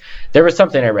clue, but there was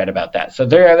something I read about that. So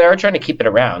they are trying to keep it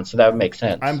around, so that would make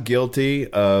sense. I'm guilty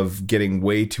of getting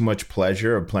way too much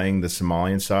pleasure of playing the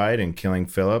Somalian side and killing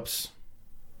Phillips.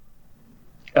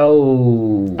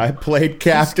 Oh, I played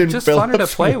Captain just Phillips funner to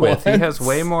play with. He has once.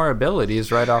 way more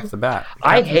abilities right off the bat.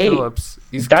 I Captain hate Phillips.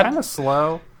 He's that- kind of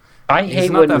slow. I He's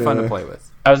hate not when that fun to play with.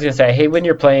 I was gonna say I hate when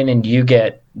you're playing and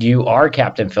you are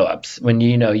Captain Phillips when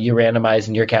you randomize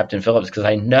and you're Captain Phillips because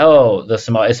I know the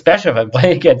small, especially if I'm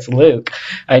playing against Luke,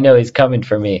 I know he's coming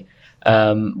for me,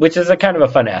 which is a kind of a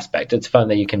fun aspect. It's fun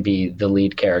that you can be the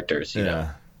lead characters. You know.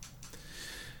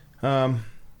 I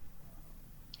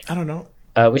don't know.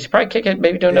 We should probably kick it.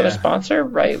 Maybe do another Yeah. sponsor,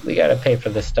 right? We got to pay for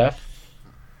this stuff.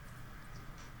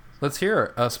 Let's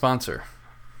hear a sponsor.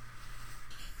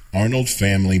 Arnold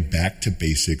Family Back to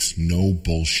Basics, no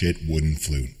bullshit wooden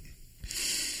flute.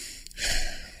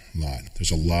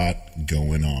 There's a lot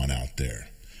going on out there.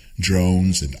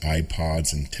 Drones and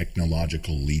iPods and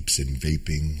technological leaps in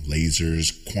vaping,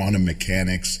 lasers, quantum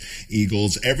mechanics,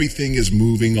 eagles, everything is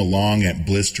moving along at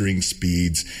blistering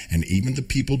speeds, and even the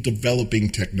people developing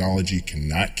technology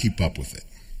cannot keep up with it.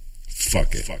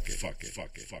 Fuck it.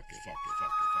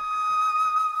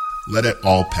 Let it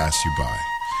all pass you by,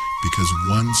 because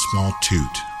one small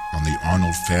toot on the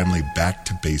Arnold Family Back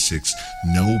to Basics,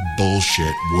 no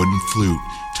bullshit wooden flute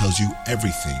tells you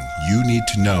everything you need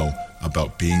to know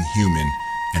about being human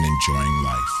and enjoying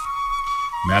life.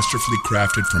 Masterfully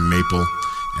crafted from maple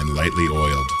and lightly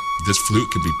oiled, this flute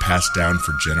can be passed down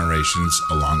for generations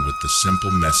along with the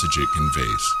simple message it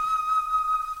conveys.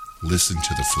 Listen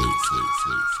to the flute.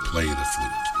 Play the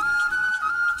flute.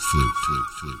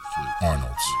 Flute.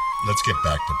 Arnold's. Let's get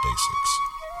back to basics.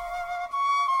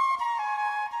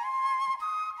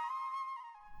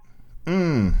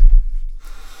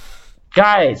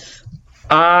 Guys,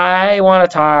 I want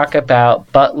to talk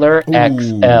about Butler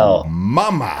XL.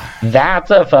 Mama.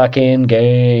 That's a fucking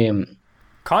game.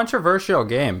 Controversial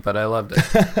game, but I loved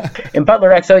it. In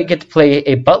Butler XL, you get to play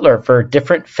a butler for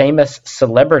different famous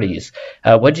celebrities.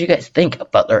 What did you guys think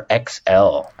of Butler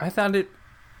XL? I found it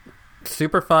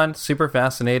super fun, super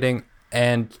fascinating,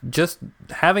 and just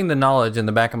having the knowledge in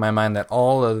the back of my mind that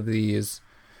all of these,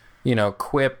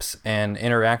 quips and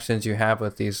interactions you have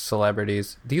with these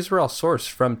celebrities, these were all sourced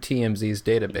from TMZ's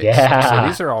database. Yeah. So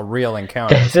these are all real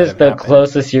encounters. This is the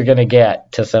closest you're going to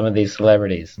get to some of these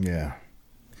celebrities. Yeah.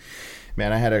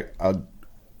 Man, I had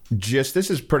this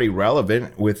is pretty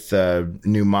relevant with the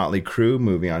new Motley Crue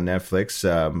movie on Netflix.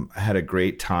 I had a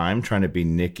great time trying to be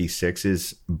Nikki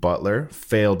Sixx's butler.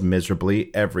 Failed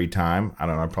miserably every time. I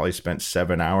don't know, I probably spent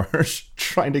 7 hours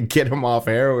trying to get him off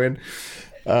heroin.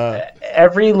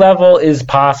 Every level is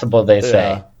possible, they say.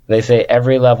 Yeah. They say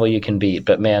every level you can beat.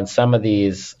 But, man, some of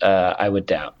these I would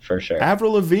doubt for sure.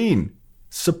 Avril Lavigne,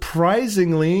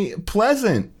 surprisingly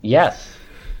pleasant. Yes.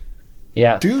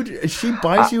 Yeah. Dude, she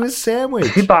buys you a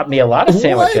sandwich. She bought me a lot of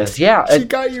sandwiches. What? Yeah. She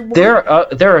got you more.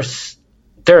 There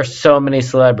are so many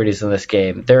celebrities in this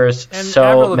game. There's And so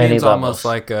Avril many Lavigne's levels. almost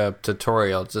like a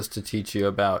tutorial just to teach you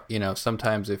about,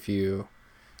 sometimes if you,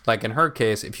 like in her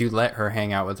case, if you let her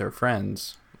hang out with her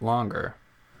friends longer,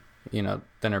 than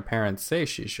her parents say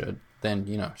she should,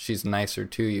 then, she's nicer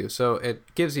to you. So it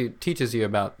teaches you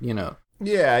about,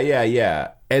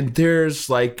 Yeah. And there's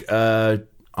like,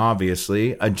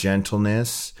 obviously, a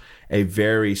gentleness, a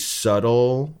very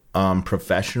subtle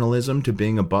professionalism to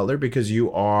being a butler because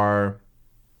you are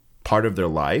part of their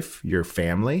life, your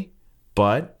family,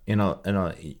 but in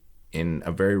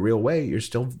a very real way, you're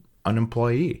still an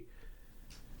employee.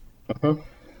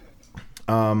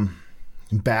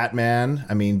 Batman,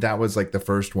 I mean, that was like the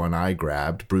first one I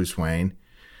grabbed, Bruce Wayne.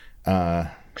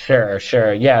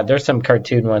 Sure. Yeah, there's some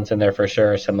cartoon ones in there for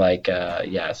sure. Some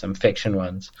some fiction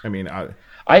ones. I mean,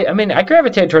 I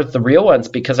gravitated towards the real ones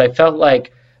because I felt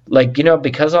like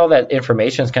because all that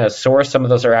information is kind of sourced, some of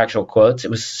those are actual quotes.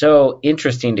 It was so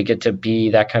interesting to get to be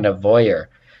that kind of voyeur,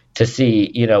 to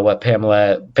see, what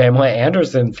Pamela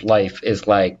Anderson's life is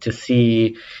like, to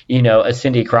see, a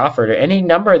Cindy Crawford or any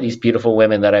number of these beautiful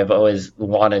women that I've always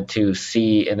wanted to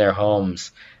see in their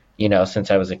homes,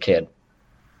 since I was a kid.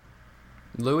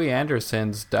 Louis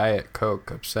Anderson's Diet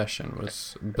Coke obsession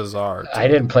was bizarre. I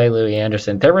didn't play Louis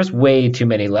Anderson. There was way too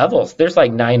many levels. There's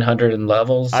like 900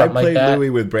 levels, something like that. I played Louis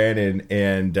with Brandon,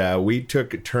 and we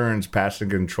took turns passing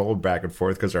control back and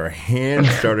forth because our hands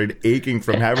started aching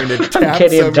from having to tap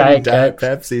so many Diet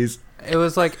Pepsis. It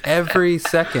was like every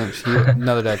second,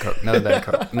 another Diet Coke, another Diet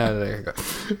Coke, another Diet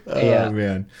Coke. Oh,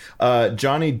 man.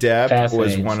 Johnny Depp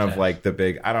was one of like the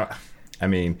big,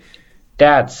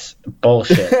 that's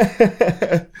bullshit.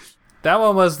 That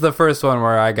one was the first one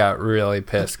where I got really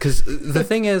pissed. Because the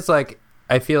thing is, like,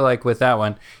 I feel like with that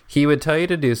one, he would tell you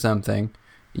to do something,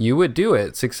 you would do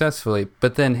it successfully,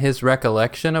 but then his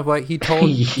recollection of what he told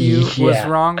you was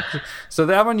wrong. So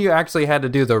that one, you actually had to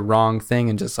do the wrong thing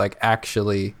and just, like,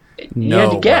 actually know. You had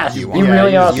to guess. You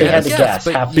really honestly had to guess.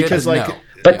 Because, like... know.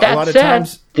 But a lot that of said,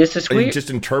 times, this is weird.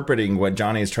 Just interpreting what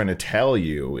Johnny is trying to tell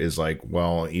you is like,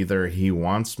 well, either he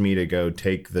wants me to go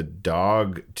take the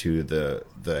dog to the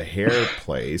hair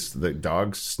place, the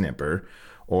dog snipper,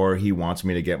 or he wants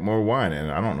me to get more wine,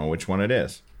 and I don't know which one it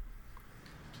is.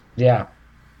 Yeah.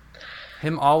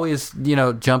 Him always,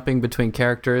 jumping between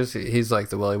characters. He's like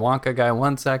the Willy Wonka guy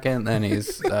 1 second, then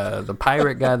he's the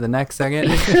pirate guy the next second.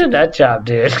 He's a nut job,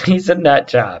 dude. He's a nut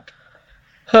job.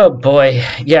 Oh boy,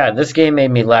 yeah, this game made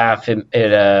me laugh.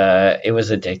 It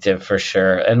was addictive for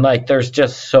sure, and like there's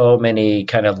just so many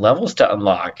kind of levels to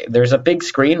unlock. There's a big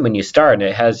screen when you start, and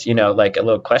it has like a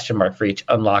little question mark for each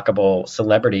unlockable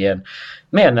celebrity. And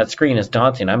man, that screen is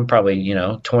daunting. I'm probably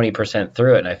 20%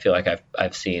 through it, and I feel like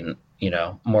I've seen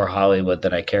more Hollywood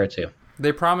than I care to.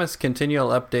 They promise continual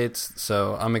updates,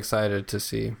 so I'm excited to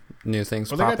see new things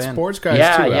pop in. Well, they got sports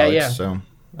guys too, Alex, so...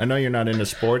 I know you're not into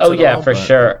sports. Oh, yeah, for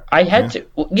sure. I had to.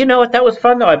 You know what? That was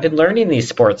fun, though. I've been learning these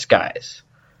sports guys.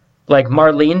 Like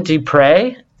Marlene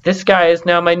Dupree. This guy is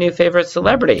now my new favorite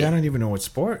celebrity. I don't even know what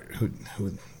sport. Who?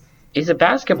 He's a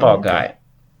basketball guy.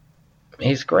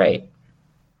 He's great.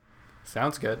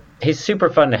 Sounds good. He's super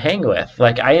fun to hang with.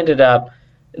 Like, I ended up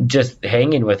just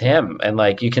hanging with him, and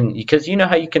like because you know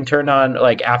how you can turn on,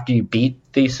 like, after you beat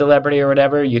the celebrity or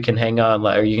whatever, you can hang on,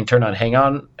 or you can turn on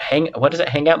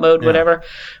hangout mode, whatever,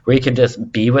 where you can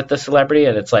just be with the celebrity,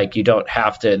 and it's like you don't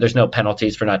have to, there's no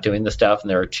penalties for not doing the stuff, and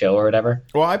they're chill or whatever.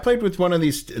 Well, I played with one of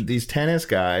these tennis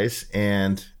guys,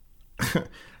 and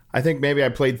I think maybe I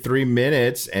played 3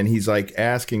 minutes, and he's like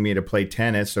asking me to play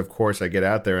tennis. Of course, I get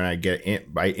out there and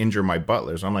I injure my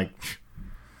butler. So I'm like,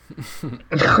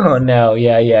 Oh no,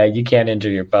 yeah, you can't injure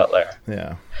your butler.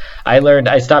 Yeah.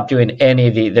 I stopped doing any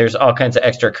of the, there's all kinds of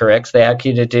extra currics they ask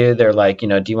you to do. They're like, do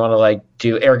you want to like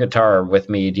do air guitar with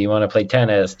me? Do you want to play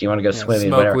tennis? Do you want to go swimming?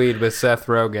 Smoke Whatever. weed with Seth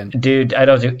Rogen. Dude, I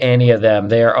don't do any of them.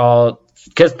 They are all,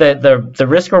 because the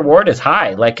risk reward is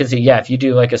high. Like, because if you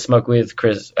do like a smoke with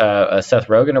Seth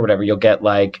Rogen or whatever, you'll get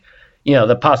like,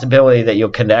 the possibility that you'll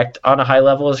connect on a high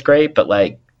level is great. But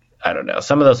like, I don't know,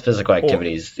 some of those physical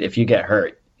activities, if you get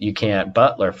hurt, you can't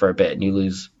butler for a bit and you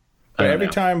lose. But every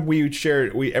time we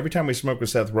smoked with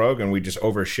Seth Rogen, we just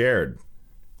overshared,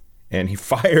 and he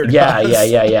fired us.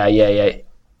 Yeah.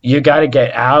 You got to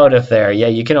get out of there. Yeah,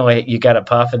 you got to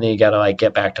puff and then you got to like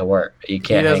get back to work. You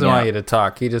can't. He doesn't hang want out. you to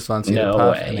talk. He just wants you to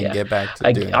puff and then get back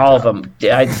to doing all of them.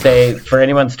 I'd say for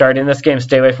anyone starting this game,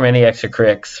 stay away from any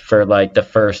extracurrics for like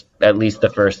at least the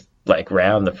first like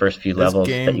round, the first few levels.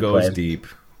 This game that you goes play. deep,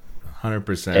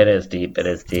 100%. It is deep.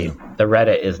 The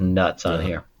Reddit is nuts on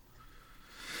here.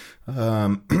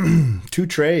 2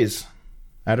 trays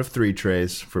out of 3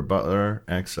 trays for Butler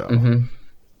XL. Mm-hmm.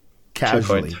 Casually, 2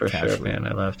 points for sure, man.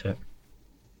 I loved it.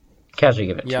 Casually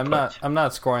give it 2 points. I'm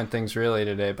not scoring things really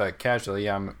today, but casually,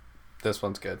 this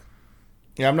one's good.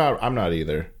 Yeah, I'm not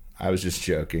either. I was just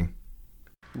joking.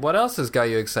 What else has got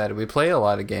you excited? We play a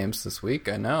lot of games this week,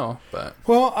 I know, but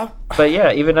but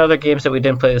yeah, even other games that we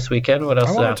didn't play this weekend. What else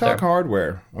is out there? I want to talk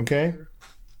hardware. Okay.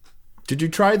 Did you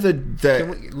try the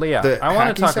I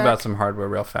want to talk sack? about some hardware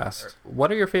real fast. What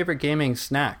are your favorite gaming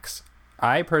snacks?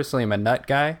 I personally am a nut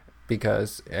guy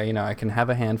because I can have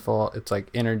a handful. It's like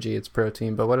energy, it's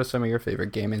protein. But what are some of your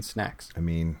favorite gaming snacks? I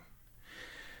mean,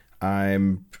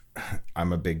 I'm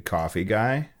a big coffee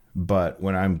guy, but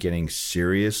when I'm getting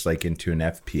serious, like into an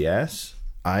FPS,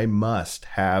 I must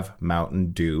have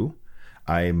Mountain Dew.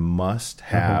 I must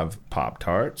have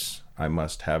Pop-Tarts. I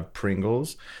must have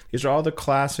Pringles. These are all the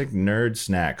classic nerd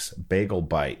snacks. Bagel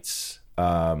Bites,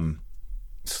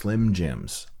 Slim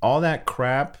Jims, all that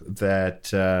crap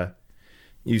that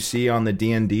you see on the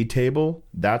D&D table.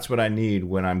 That's what I need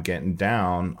when I'm getting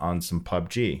down on some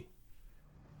PUBG.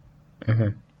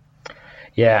 Mm-hmm.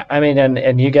 Yeah, I mean,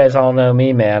 and you guys all know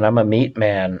me, man. I'm a meat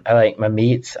man. I like my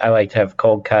meats. I like to have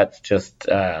cold cuts, just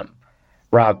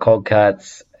raw cold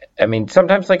cuts. I mean,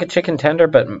 sometimes like a chicken tender,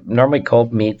 but normally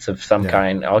cold meats of some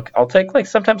kind. I'll take like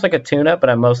sometimes like a tuna, but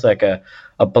I'm mostly like a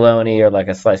bologna or like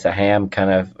a slice of ham kind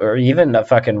of, or even a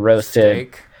fucking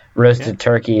roasted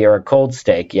turkey or a cold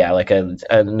steak. Yeah, like a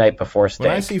night before steak.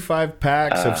 When I see 5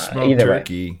 packs of smoked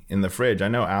turkey in the fridge, I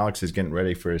know Alex is getting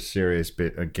ready for a serious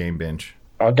game binge.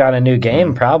 I got a new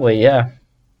game, probably, yeah.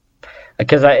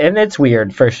 Because and it's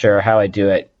weird for sure how I do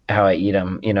it. How I eat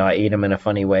them, I eat them in a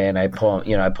funny way, and I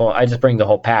just bring the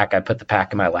whole pack. I put the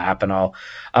pack in my lap, and I'll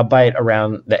bite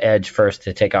around the edge first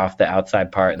to take off the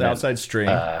outside part. The outside string.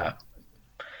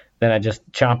 Then I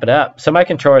just chomp it up. So my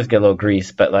controllers get a little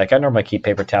grease, but like I normally keep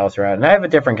paper towels around, and I have a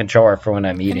different controller for when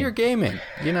I'm eating. And you're gaming,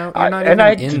 you're not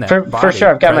for sure.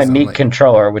 I've got my meat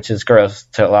controller, which is gross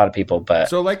to a lot of people, but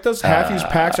so like those half-use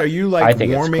packs, are you like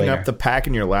warming up the pack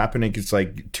in your lap, and it gets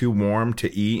like too warm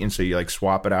to eat, and so you like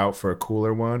swap it out for a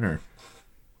cooler one, or?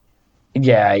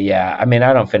 Yeah. I mean,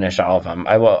 I don't finish all of them.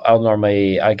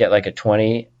 I get like a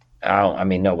 20.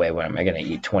 No way. When am I going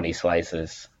to eat 20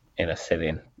 slices in a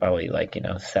sitting? Probably like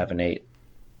 7, 8.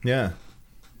 Yeah.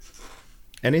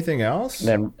 Anything else?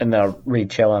 And then I'll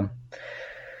re-chill them.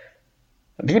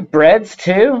 I do breads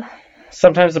too.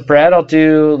 Sometimes the bread I'll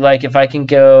do, like if I can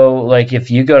go, like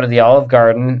if you go to the Olive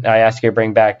Garden, I ask you to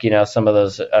bring back, some of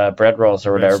those bread rolls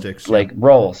or whatever, sticks, like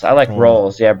rolls. I like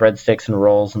rolls, breadsticks and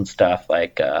rolls and stuff,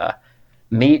 like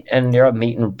meat and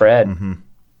meat and bread. Mm-hmm.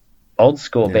 Old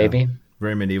school, baby.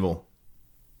 Very medieval.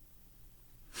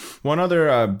 One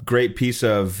other great piece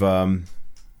of,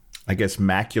 I guess,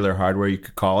 macular hardware, you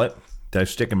could call it, that I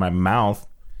stick in my mouth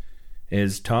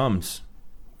is Tums.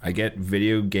 I get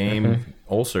video game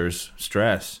ulcers,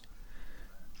 stress.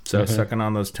 So sucking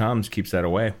on those Tums keeps that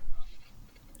away.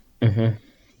 Mm-hmm.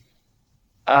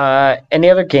 Any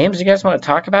other games you guys want to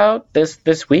talk about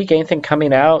this week? Anything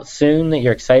coming out soon that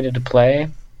you're excited to play?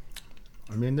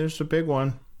 I mean, there's a big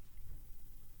one.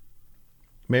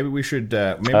 Maybe we should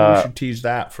tease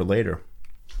that for later.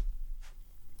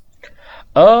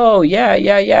 Oh, yeah.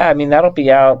 I mean, that'll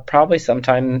be out probably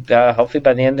sometime, hopefully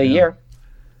by the end of the year.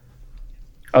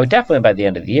 Oh, definitely by the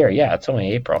end of the year. Yeah, it's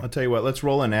only April. I'll tell you what, let's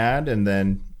roll an ad and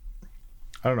then,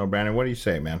 I don't know, Brandon, what do you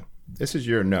say, man? This is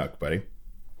your nook, buddy.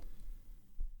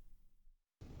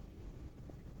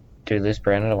 Did we lose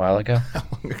Brandon a while ago? How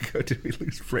long ago did we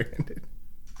lose Brandon?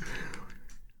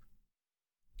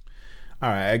 All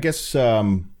right, I guess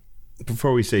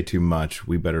before we say too much,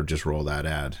 we better just roll that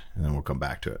ad, and then we'll come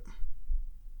back to it.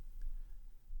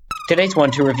 Today's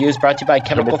 1-2 review is brought to you by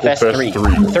Chemical Fest 3.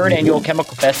 Third annual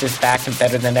Chemical Fest is back and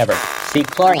better than ever. See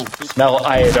chlorine, smell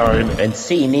iodine, and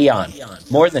see neon.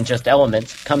 More than just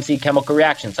elements, come see chemical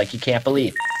reactions like you can't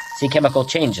believe. See chemical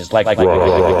changes like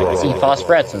see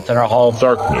phosphorescence in our Hall of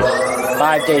Darkness.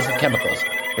 5 days of chemicals.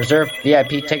 Reserve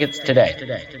VIP tickets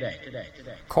today.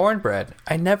 Cornbread.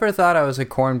 I never thought I was a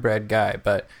cornbread guy,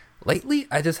 but lately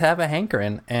I just have a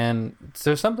hankering, and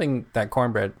there's something that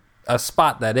cornbread, a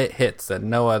spot that it hits that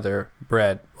no other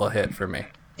bread will hit for me.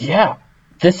 Yeah.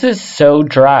 This is so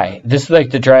dry. This is like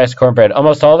the driest cornbread.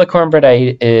 Almost all the cornbread I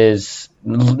eat is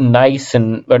nice or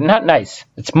not nice.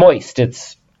 It's moist.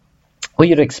 It's what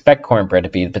you'd expect cornbread to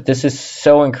be, but this is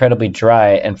so incredibly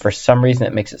dry, and for some reason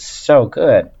it makes it so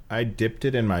good. I dipped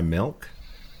it in my milk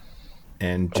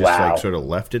and just like sort of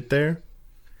left it there.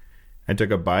 I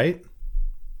took a bite.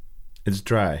 It's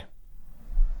dry.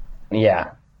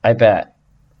 Yeah, I bet.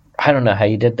 I don't know how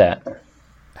you did that.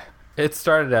 It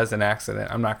started as an accident.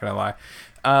 I'm not going to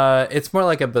lie. It's more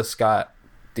like a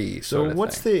biscotti sort of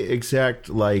what's thing. the exact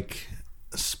like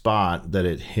spot that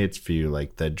it hits for you?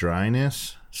 Like the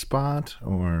dryness spot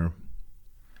or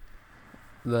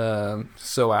the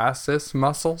psoas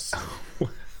muscles?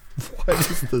 What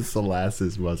is the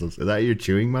psoas muscles? Is that your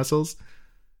chewing muscles?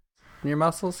 Your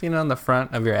muscles, on the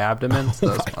front of your abdomen,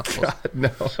 those muscles. God, no.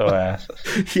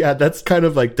 Psoas. Yeah, that's kind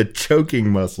of like the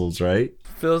choking muscles, right?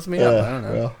 Fills me up. I don't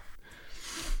know. Well,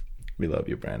 we love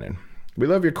you, Brandon. We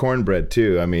love your cornbread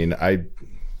too. I mean, I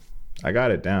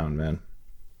got it down, man.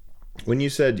 When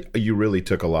you said you really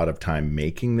took a lot of time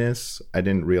making this, I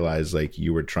didn't realize like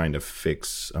you were trying to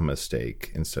fix a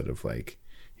mistake instead of like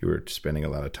you were spending a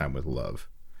lot of time with love.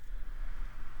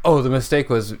 Oh, the mistake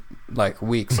was like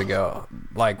weeks ago.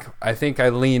 Like, I think I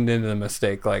leaned into the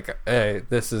mistake like, hey,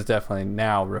 this is definitely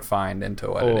now refined into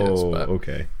what it is. But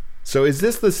okay. So is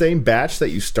this the same batch that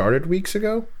you started weeks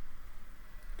ago?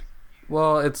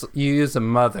 Well, it's you use a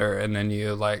mother and then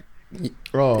you like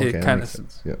okay. it kind of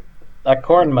Yep. A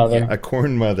corn mother. A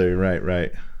corn mother,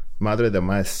 right. Madre de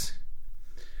mas.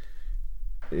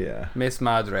 Yeah. Miss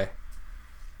Madre.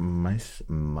 Miss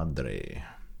Madre.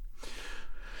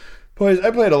 Boys,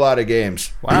 I played a lot of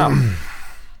games. Wow.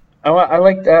 I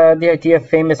like the idea of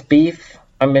famous beef.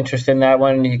 I'm interested in that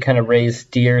one. You kind of raise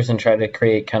steers and try to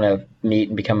create kind of meat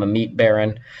and become a meat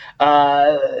baron.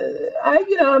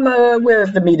 I'm aware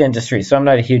of the meat industry, so I'm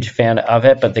not a huge fan of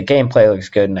it, but the gameplay looks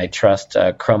good, and I trust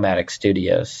Chromatic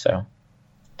Studios. So,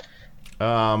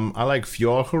 I like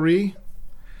Fjorhuri.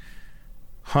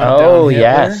 Oh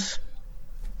yes,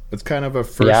 it's kind of a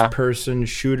first-person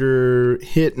shooter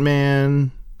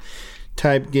hitman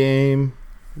type game.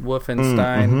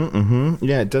 Wolfenstein.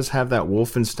 Yeah, it does have that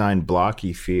Wolfenstein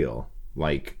blocky feel.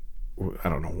 Like, I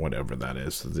don't know, whatever that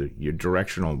is. Your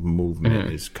directional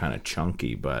movement is kind of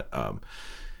chunky, but,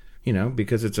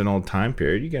 because it's an old time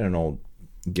period, you get an old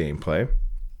gameplay.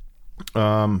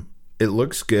 It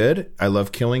looks good. I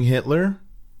love killing Hitler.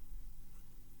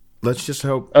 Let's just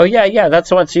hope. Oh, yeah, that's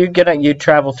the one. So you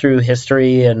travel through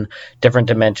history and different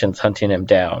dimensions hunting him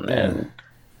down, and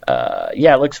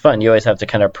it looks fun. You always have to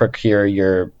kind of procure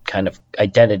your kind of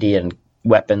identity and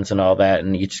weapons and all that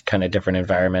in each kind of different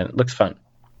environment. It looks fun.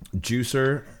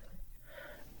 Juicer.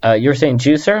 You were saying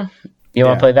Juicer? You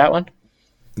want to play that one?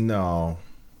 No.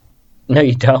 No,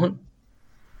 you don't?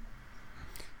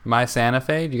 My Santa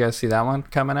Fe. Do you guys see that one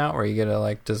coming out where you get to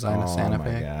like design a Santa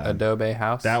Fe Adobe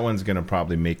house? That one's going to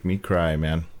probably make me cry,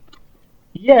 man.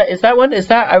 Yeah,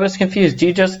 I was confused. Do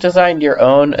you just design your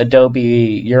own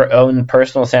your own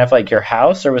personal Santa Fe, like your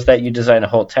house, or was that you design a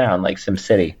whole town, like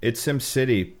SimCity? It's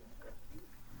SimCity.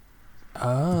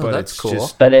 Oh, but that's cool.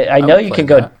 But I know you can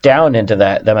go down into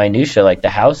the minutia, like the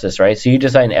houses, right? So you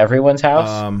design everyone's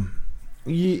house?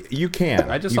 You can.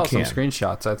 I just saw some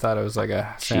screenshots. I thought it was like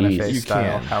a Santa Fe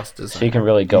style house design. So you can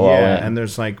really go all in. And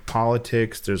there's like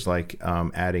politics. There's like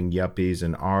adding yuppies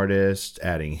and artists,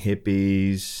 adding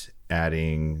hippies,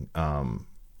 adding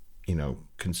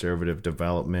conservative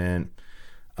development.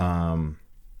 Planning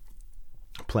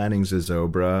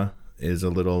Zozobra is a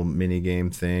little mini game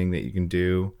thing that you can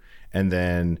do. And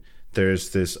then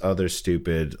there's this other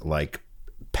stupid like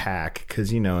pack,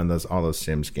 because in all those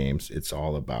Sims games, it's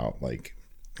all about like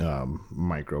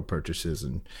micro purchases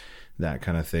and that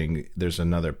kind of thing. There's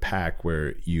another pack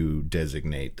where you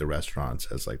designate the restaurants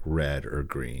as like red or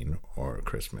green or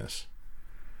Christmas.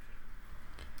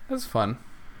 That's fun.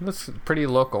 That's pretty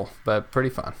local, but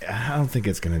pretty fun. I don't think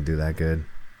it's gonna do that good.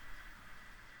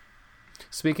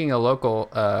 Speaking of local,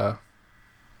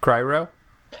 Cryo.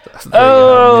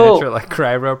 Miniature like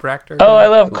chiropractor. Oh, I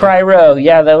love Cryo.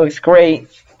 Yeah, that looks great.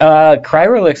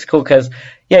 Cryo looks cool because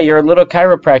Yeah, you're a little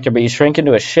chiropractor, but you shrink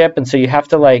into a ship, and so you have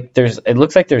to like. It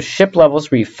looks like there's ship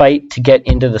levels where you fight to get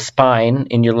into the spine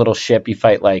in your little ship. You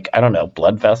fight like I don't know,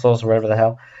 blood vessels or whatever the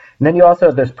hell. And then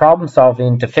there's problem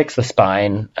solving to fix the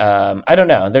spine. I don't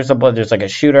know. There's like a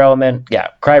shooter element. Yeah,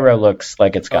 Cryo looks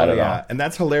like it's got it all. And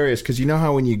that's hilarious because you know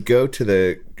how when you go to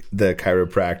the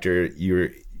chiropractor,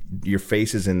 your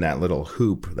face is in that little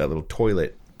hoop, that little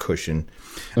toilet cushion,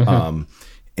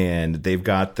 and they've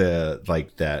got the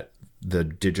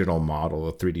digital model,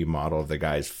 a 3D model of the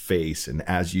guy's face, and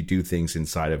as you do things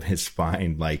inside of his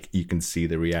spine, like you can see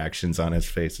the reactions on his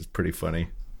face. It's pretty funny.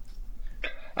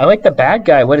 I like the bad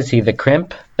guy. What is he? The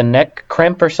crimp? The neck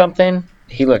crimp or something?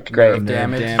 He looked great.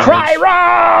 Damage.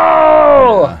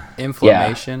 Cryo!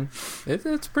 Inflammation. Yeah.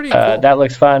 It's pretty cool. That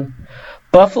looks fun.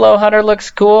 Buffalo Hunter looks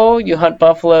cool. You hunt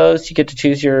buffaloes. You get to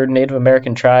choose your Native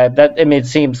American tribe. It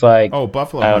seems like... Oh,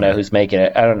 Buffalo I don't Hunter. know who's making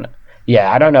it. I don't know.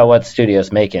 Yeah, I don't know what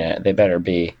studio's making it. They better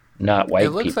be not white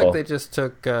people. It looks like they just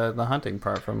took the hunting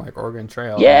part from like Oregon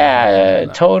Trail. Yeah,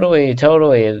 totally.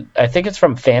 I think it's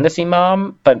from Fantasy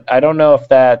Mom, but I don't know if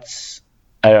that's...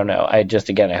 I don't know. I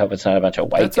hope it's not a bunch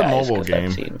of white guys. That's a mobile game.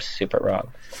 That seems super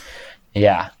wrong.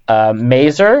 Yeah.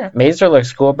 Mazer. Mazer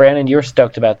looks cool. Brandon, you were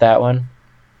stoked about that one.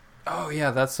 Oh,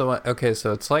 yeah, that's the one. Okay,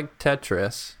 so it's like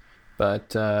Tetris,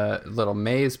 but little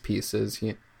maze pieces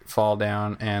fall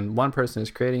down, and one person is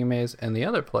creating a maze, and the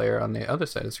other player on the other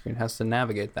side of the screen has to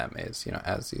navigate that maze,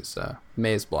 as these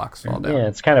maze blocks fall down. Yeah,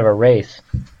 it's kind of a race.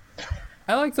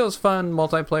 I like those fun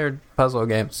multiplayer puzzle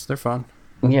games. They're fun.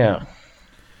 Yeah.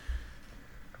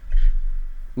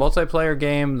 Multiplayer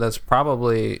game that's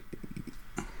probably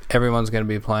everyone's going to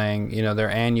be playing. Their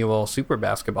annual Super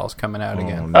Basketball's coming out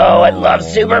again. I love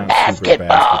Super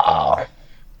Basketball.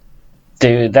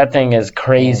 Dude, that thing is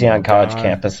crazy on college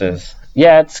campuses.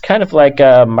 Yeah, it's kind of like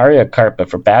Mario Kart, but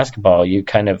for basketball. You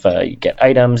kind of you get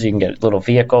items, you can get little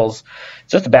vehicles.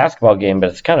 It's just a basketball game, but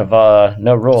it's kind of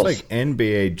no rules. It's like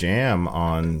NBA Jam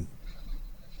on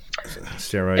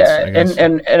steroids. Yeah, I guess.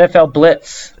 and NFL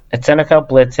Blitz. It's NFL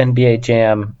Blitz, NBA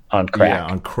Jam on crack. Yeah,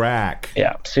 on crack.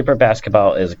 Yeah, Super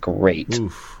Basketball is great.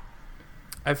 Oof.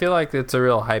 I feel like it's a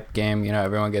real hype game.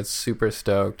 Everyone gets super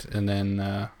stoked, and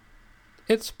then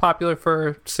it's popular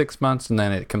for 6 months, and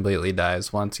then it completely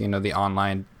dies once the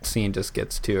online scene just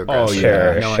gets too aggressive. Oh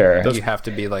yeah, sure. You have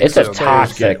to be like it's so a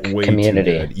toxic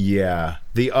community. Yeah,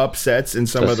 the upsets in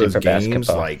some of those games,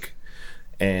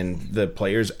 and the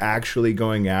players actually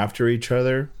going after each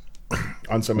other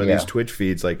on some of these Twitch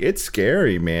feeds, it's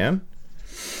scary, man.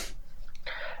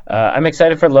 I'm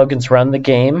excited for Logan's Run, the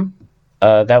game.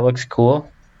 That looks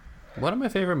cool. One of my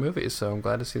favorite movies, so I'm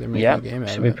glad to see they're making a game out of it.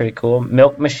 Should be pretty cool.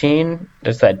 Milk Machine,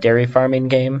 there's that dairy farming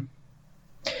game.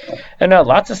 I know,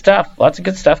 lots of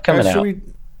good stuff coming out.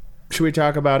 Should we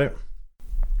talk about it?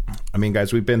 I mean,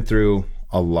 guys, we've been through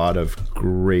a lot of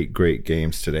great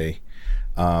games today.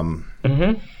 I'm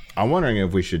wondering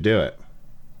if we should do it.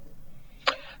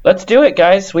 Let's do it,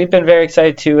 guys. We've been very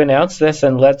excited to announce this,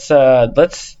 and let's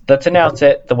announce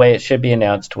it the way it should be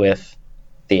announced with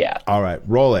the ad. All right,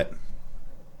 roll it.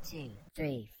 2,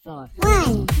 3, 4.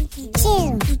 1,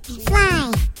 2,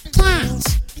 fly, catch.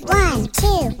 1, 2,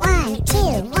 1, 2,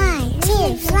 1,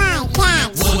 2, fly,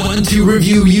 catch. 1, 2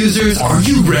 review users, are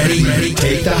you ready?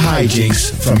 Take the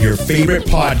hijinks from your favorite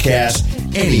podcast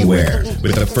anywhere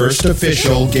with the first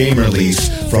official game release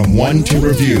from 1 2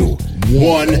 Review.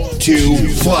 1 2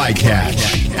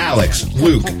 Flycatch. Alex,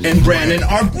 Luke, and Brandon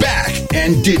are back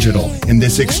and digital in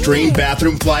this extreme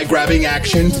bathroom fly grabbing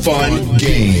action fun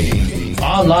game.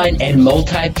 Online and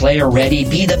multiplayer ready,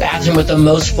 be the bathroom with the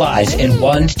most flies in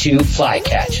 1 2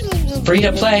 Flycatch. Free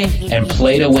to play and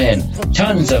play to win.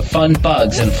 Tons of fun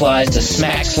bugs and flies to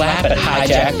smack, slap, and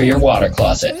hijack for your water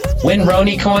closet. Win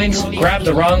Roni coins, grab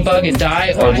the wrong bug and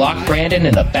die, or lock Brandon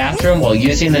in the bathroom while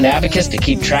using an abacus to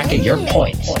keep track of your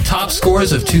points. Top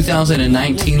scores of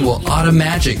 2019 will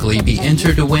automatically be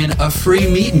entered to win a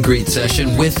free meet and greet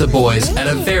session with the boys at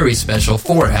a very special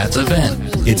Four Hats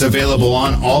event. It's available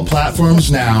on all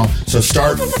platforms now, so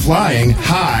start flying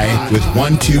high with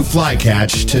 1 2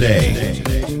 Flycatch today.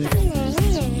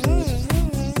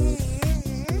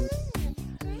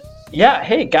 Yeah,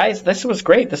 hey guys, this was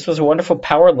great. This was a wonderful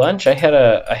power lunch. I had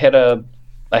a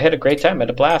great time. I had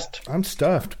a blast. I'm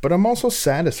stuffed, but I'm also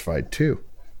satisfied too.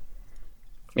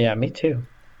 Yeah, me too.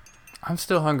 I'm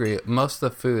still hungry. Most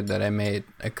of the food that I made,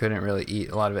 I couldn't really eat.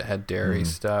 A lot of it had dairy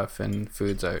stuff and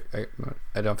foods I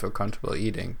don't feel comfortable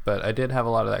eating. But I did have a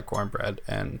lot of that cornbread,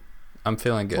 and I'm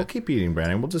feeling good. We'll keep eating,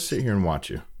 Brandon. We'll just sit here and watch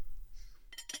you.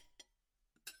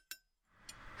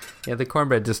 Yeah, the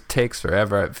cornbread just takes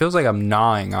forever. It feels like I'm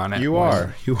gnawing on it. You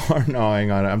are gnawing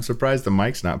on it. I'm surprised the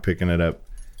mic's not picking it up.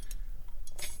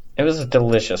 It was a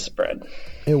delicious spread.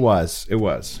 It was.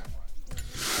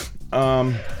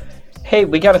 Hey,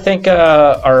 we got to thank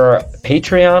our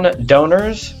Patreon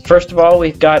donors. First of all,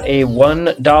 we've got a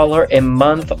 $1 a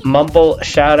month mumble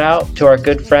shout out to our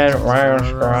good friend Ryan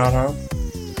Sperano.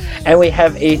 And we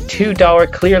have a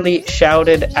 $2 clearly shout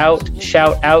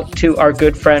out to our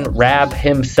good friend Rab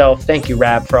himself. Thank you,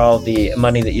 Rab, for all the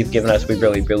money that you've given us. We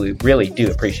really, really, really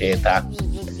do appreciate that.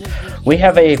 We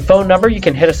have a phone number. You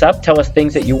can hit us up. Tell us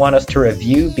things that you want us to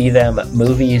review, be them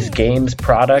movies, games,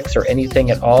 products, or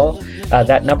anything at all.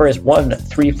 That number is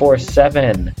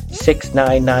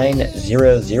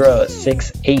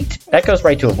 1-347-699-0068. That goes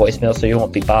right to a voicemail, so you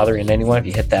won't be bothering anyone if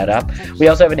you hit that up. We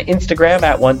also have an Instagram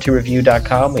at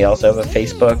 12review.com. We also have a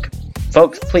Facebook.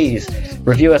 Folks, please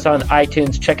review us on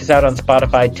iTunes. Check us out on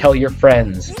Spotify. Tell your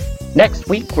friends. Next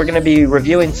week, we're going to be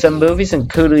reviewing some movies,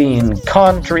 including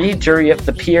Conjury, Jury of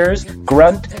the Peers,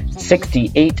 Grunt,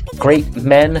 68 Great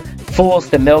Men, Fools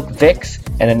the Milk Vix,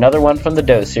 and another one from the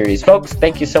Doe series. Folks,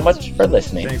 thank you so much for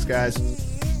listening. Thanks, guys.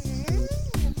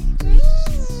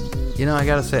 You know, I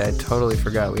gotta say, I totally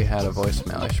forgot we had a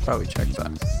voicemail. I should probably check that.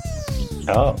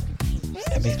 Oh,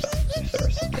 that'd be fun if there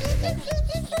was something in there.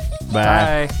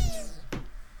 Bye. Bye.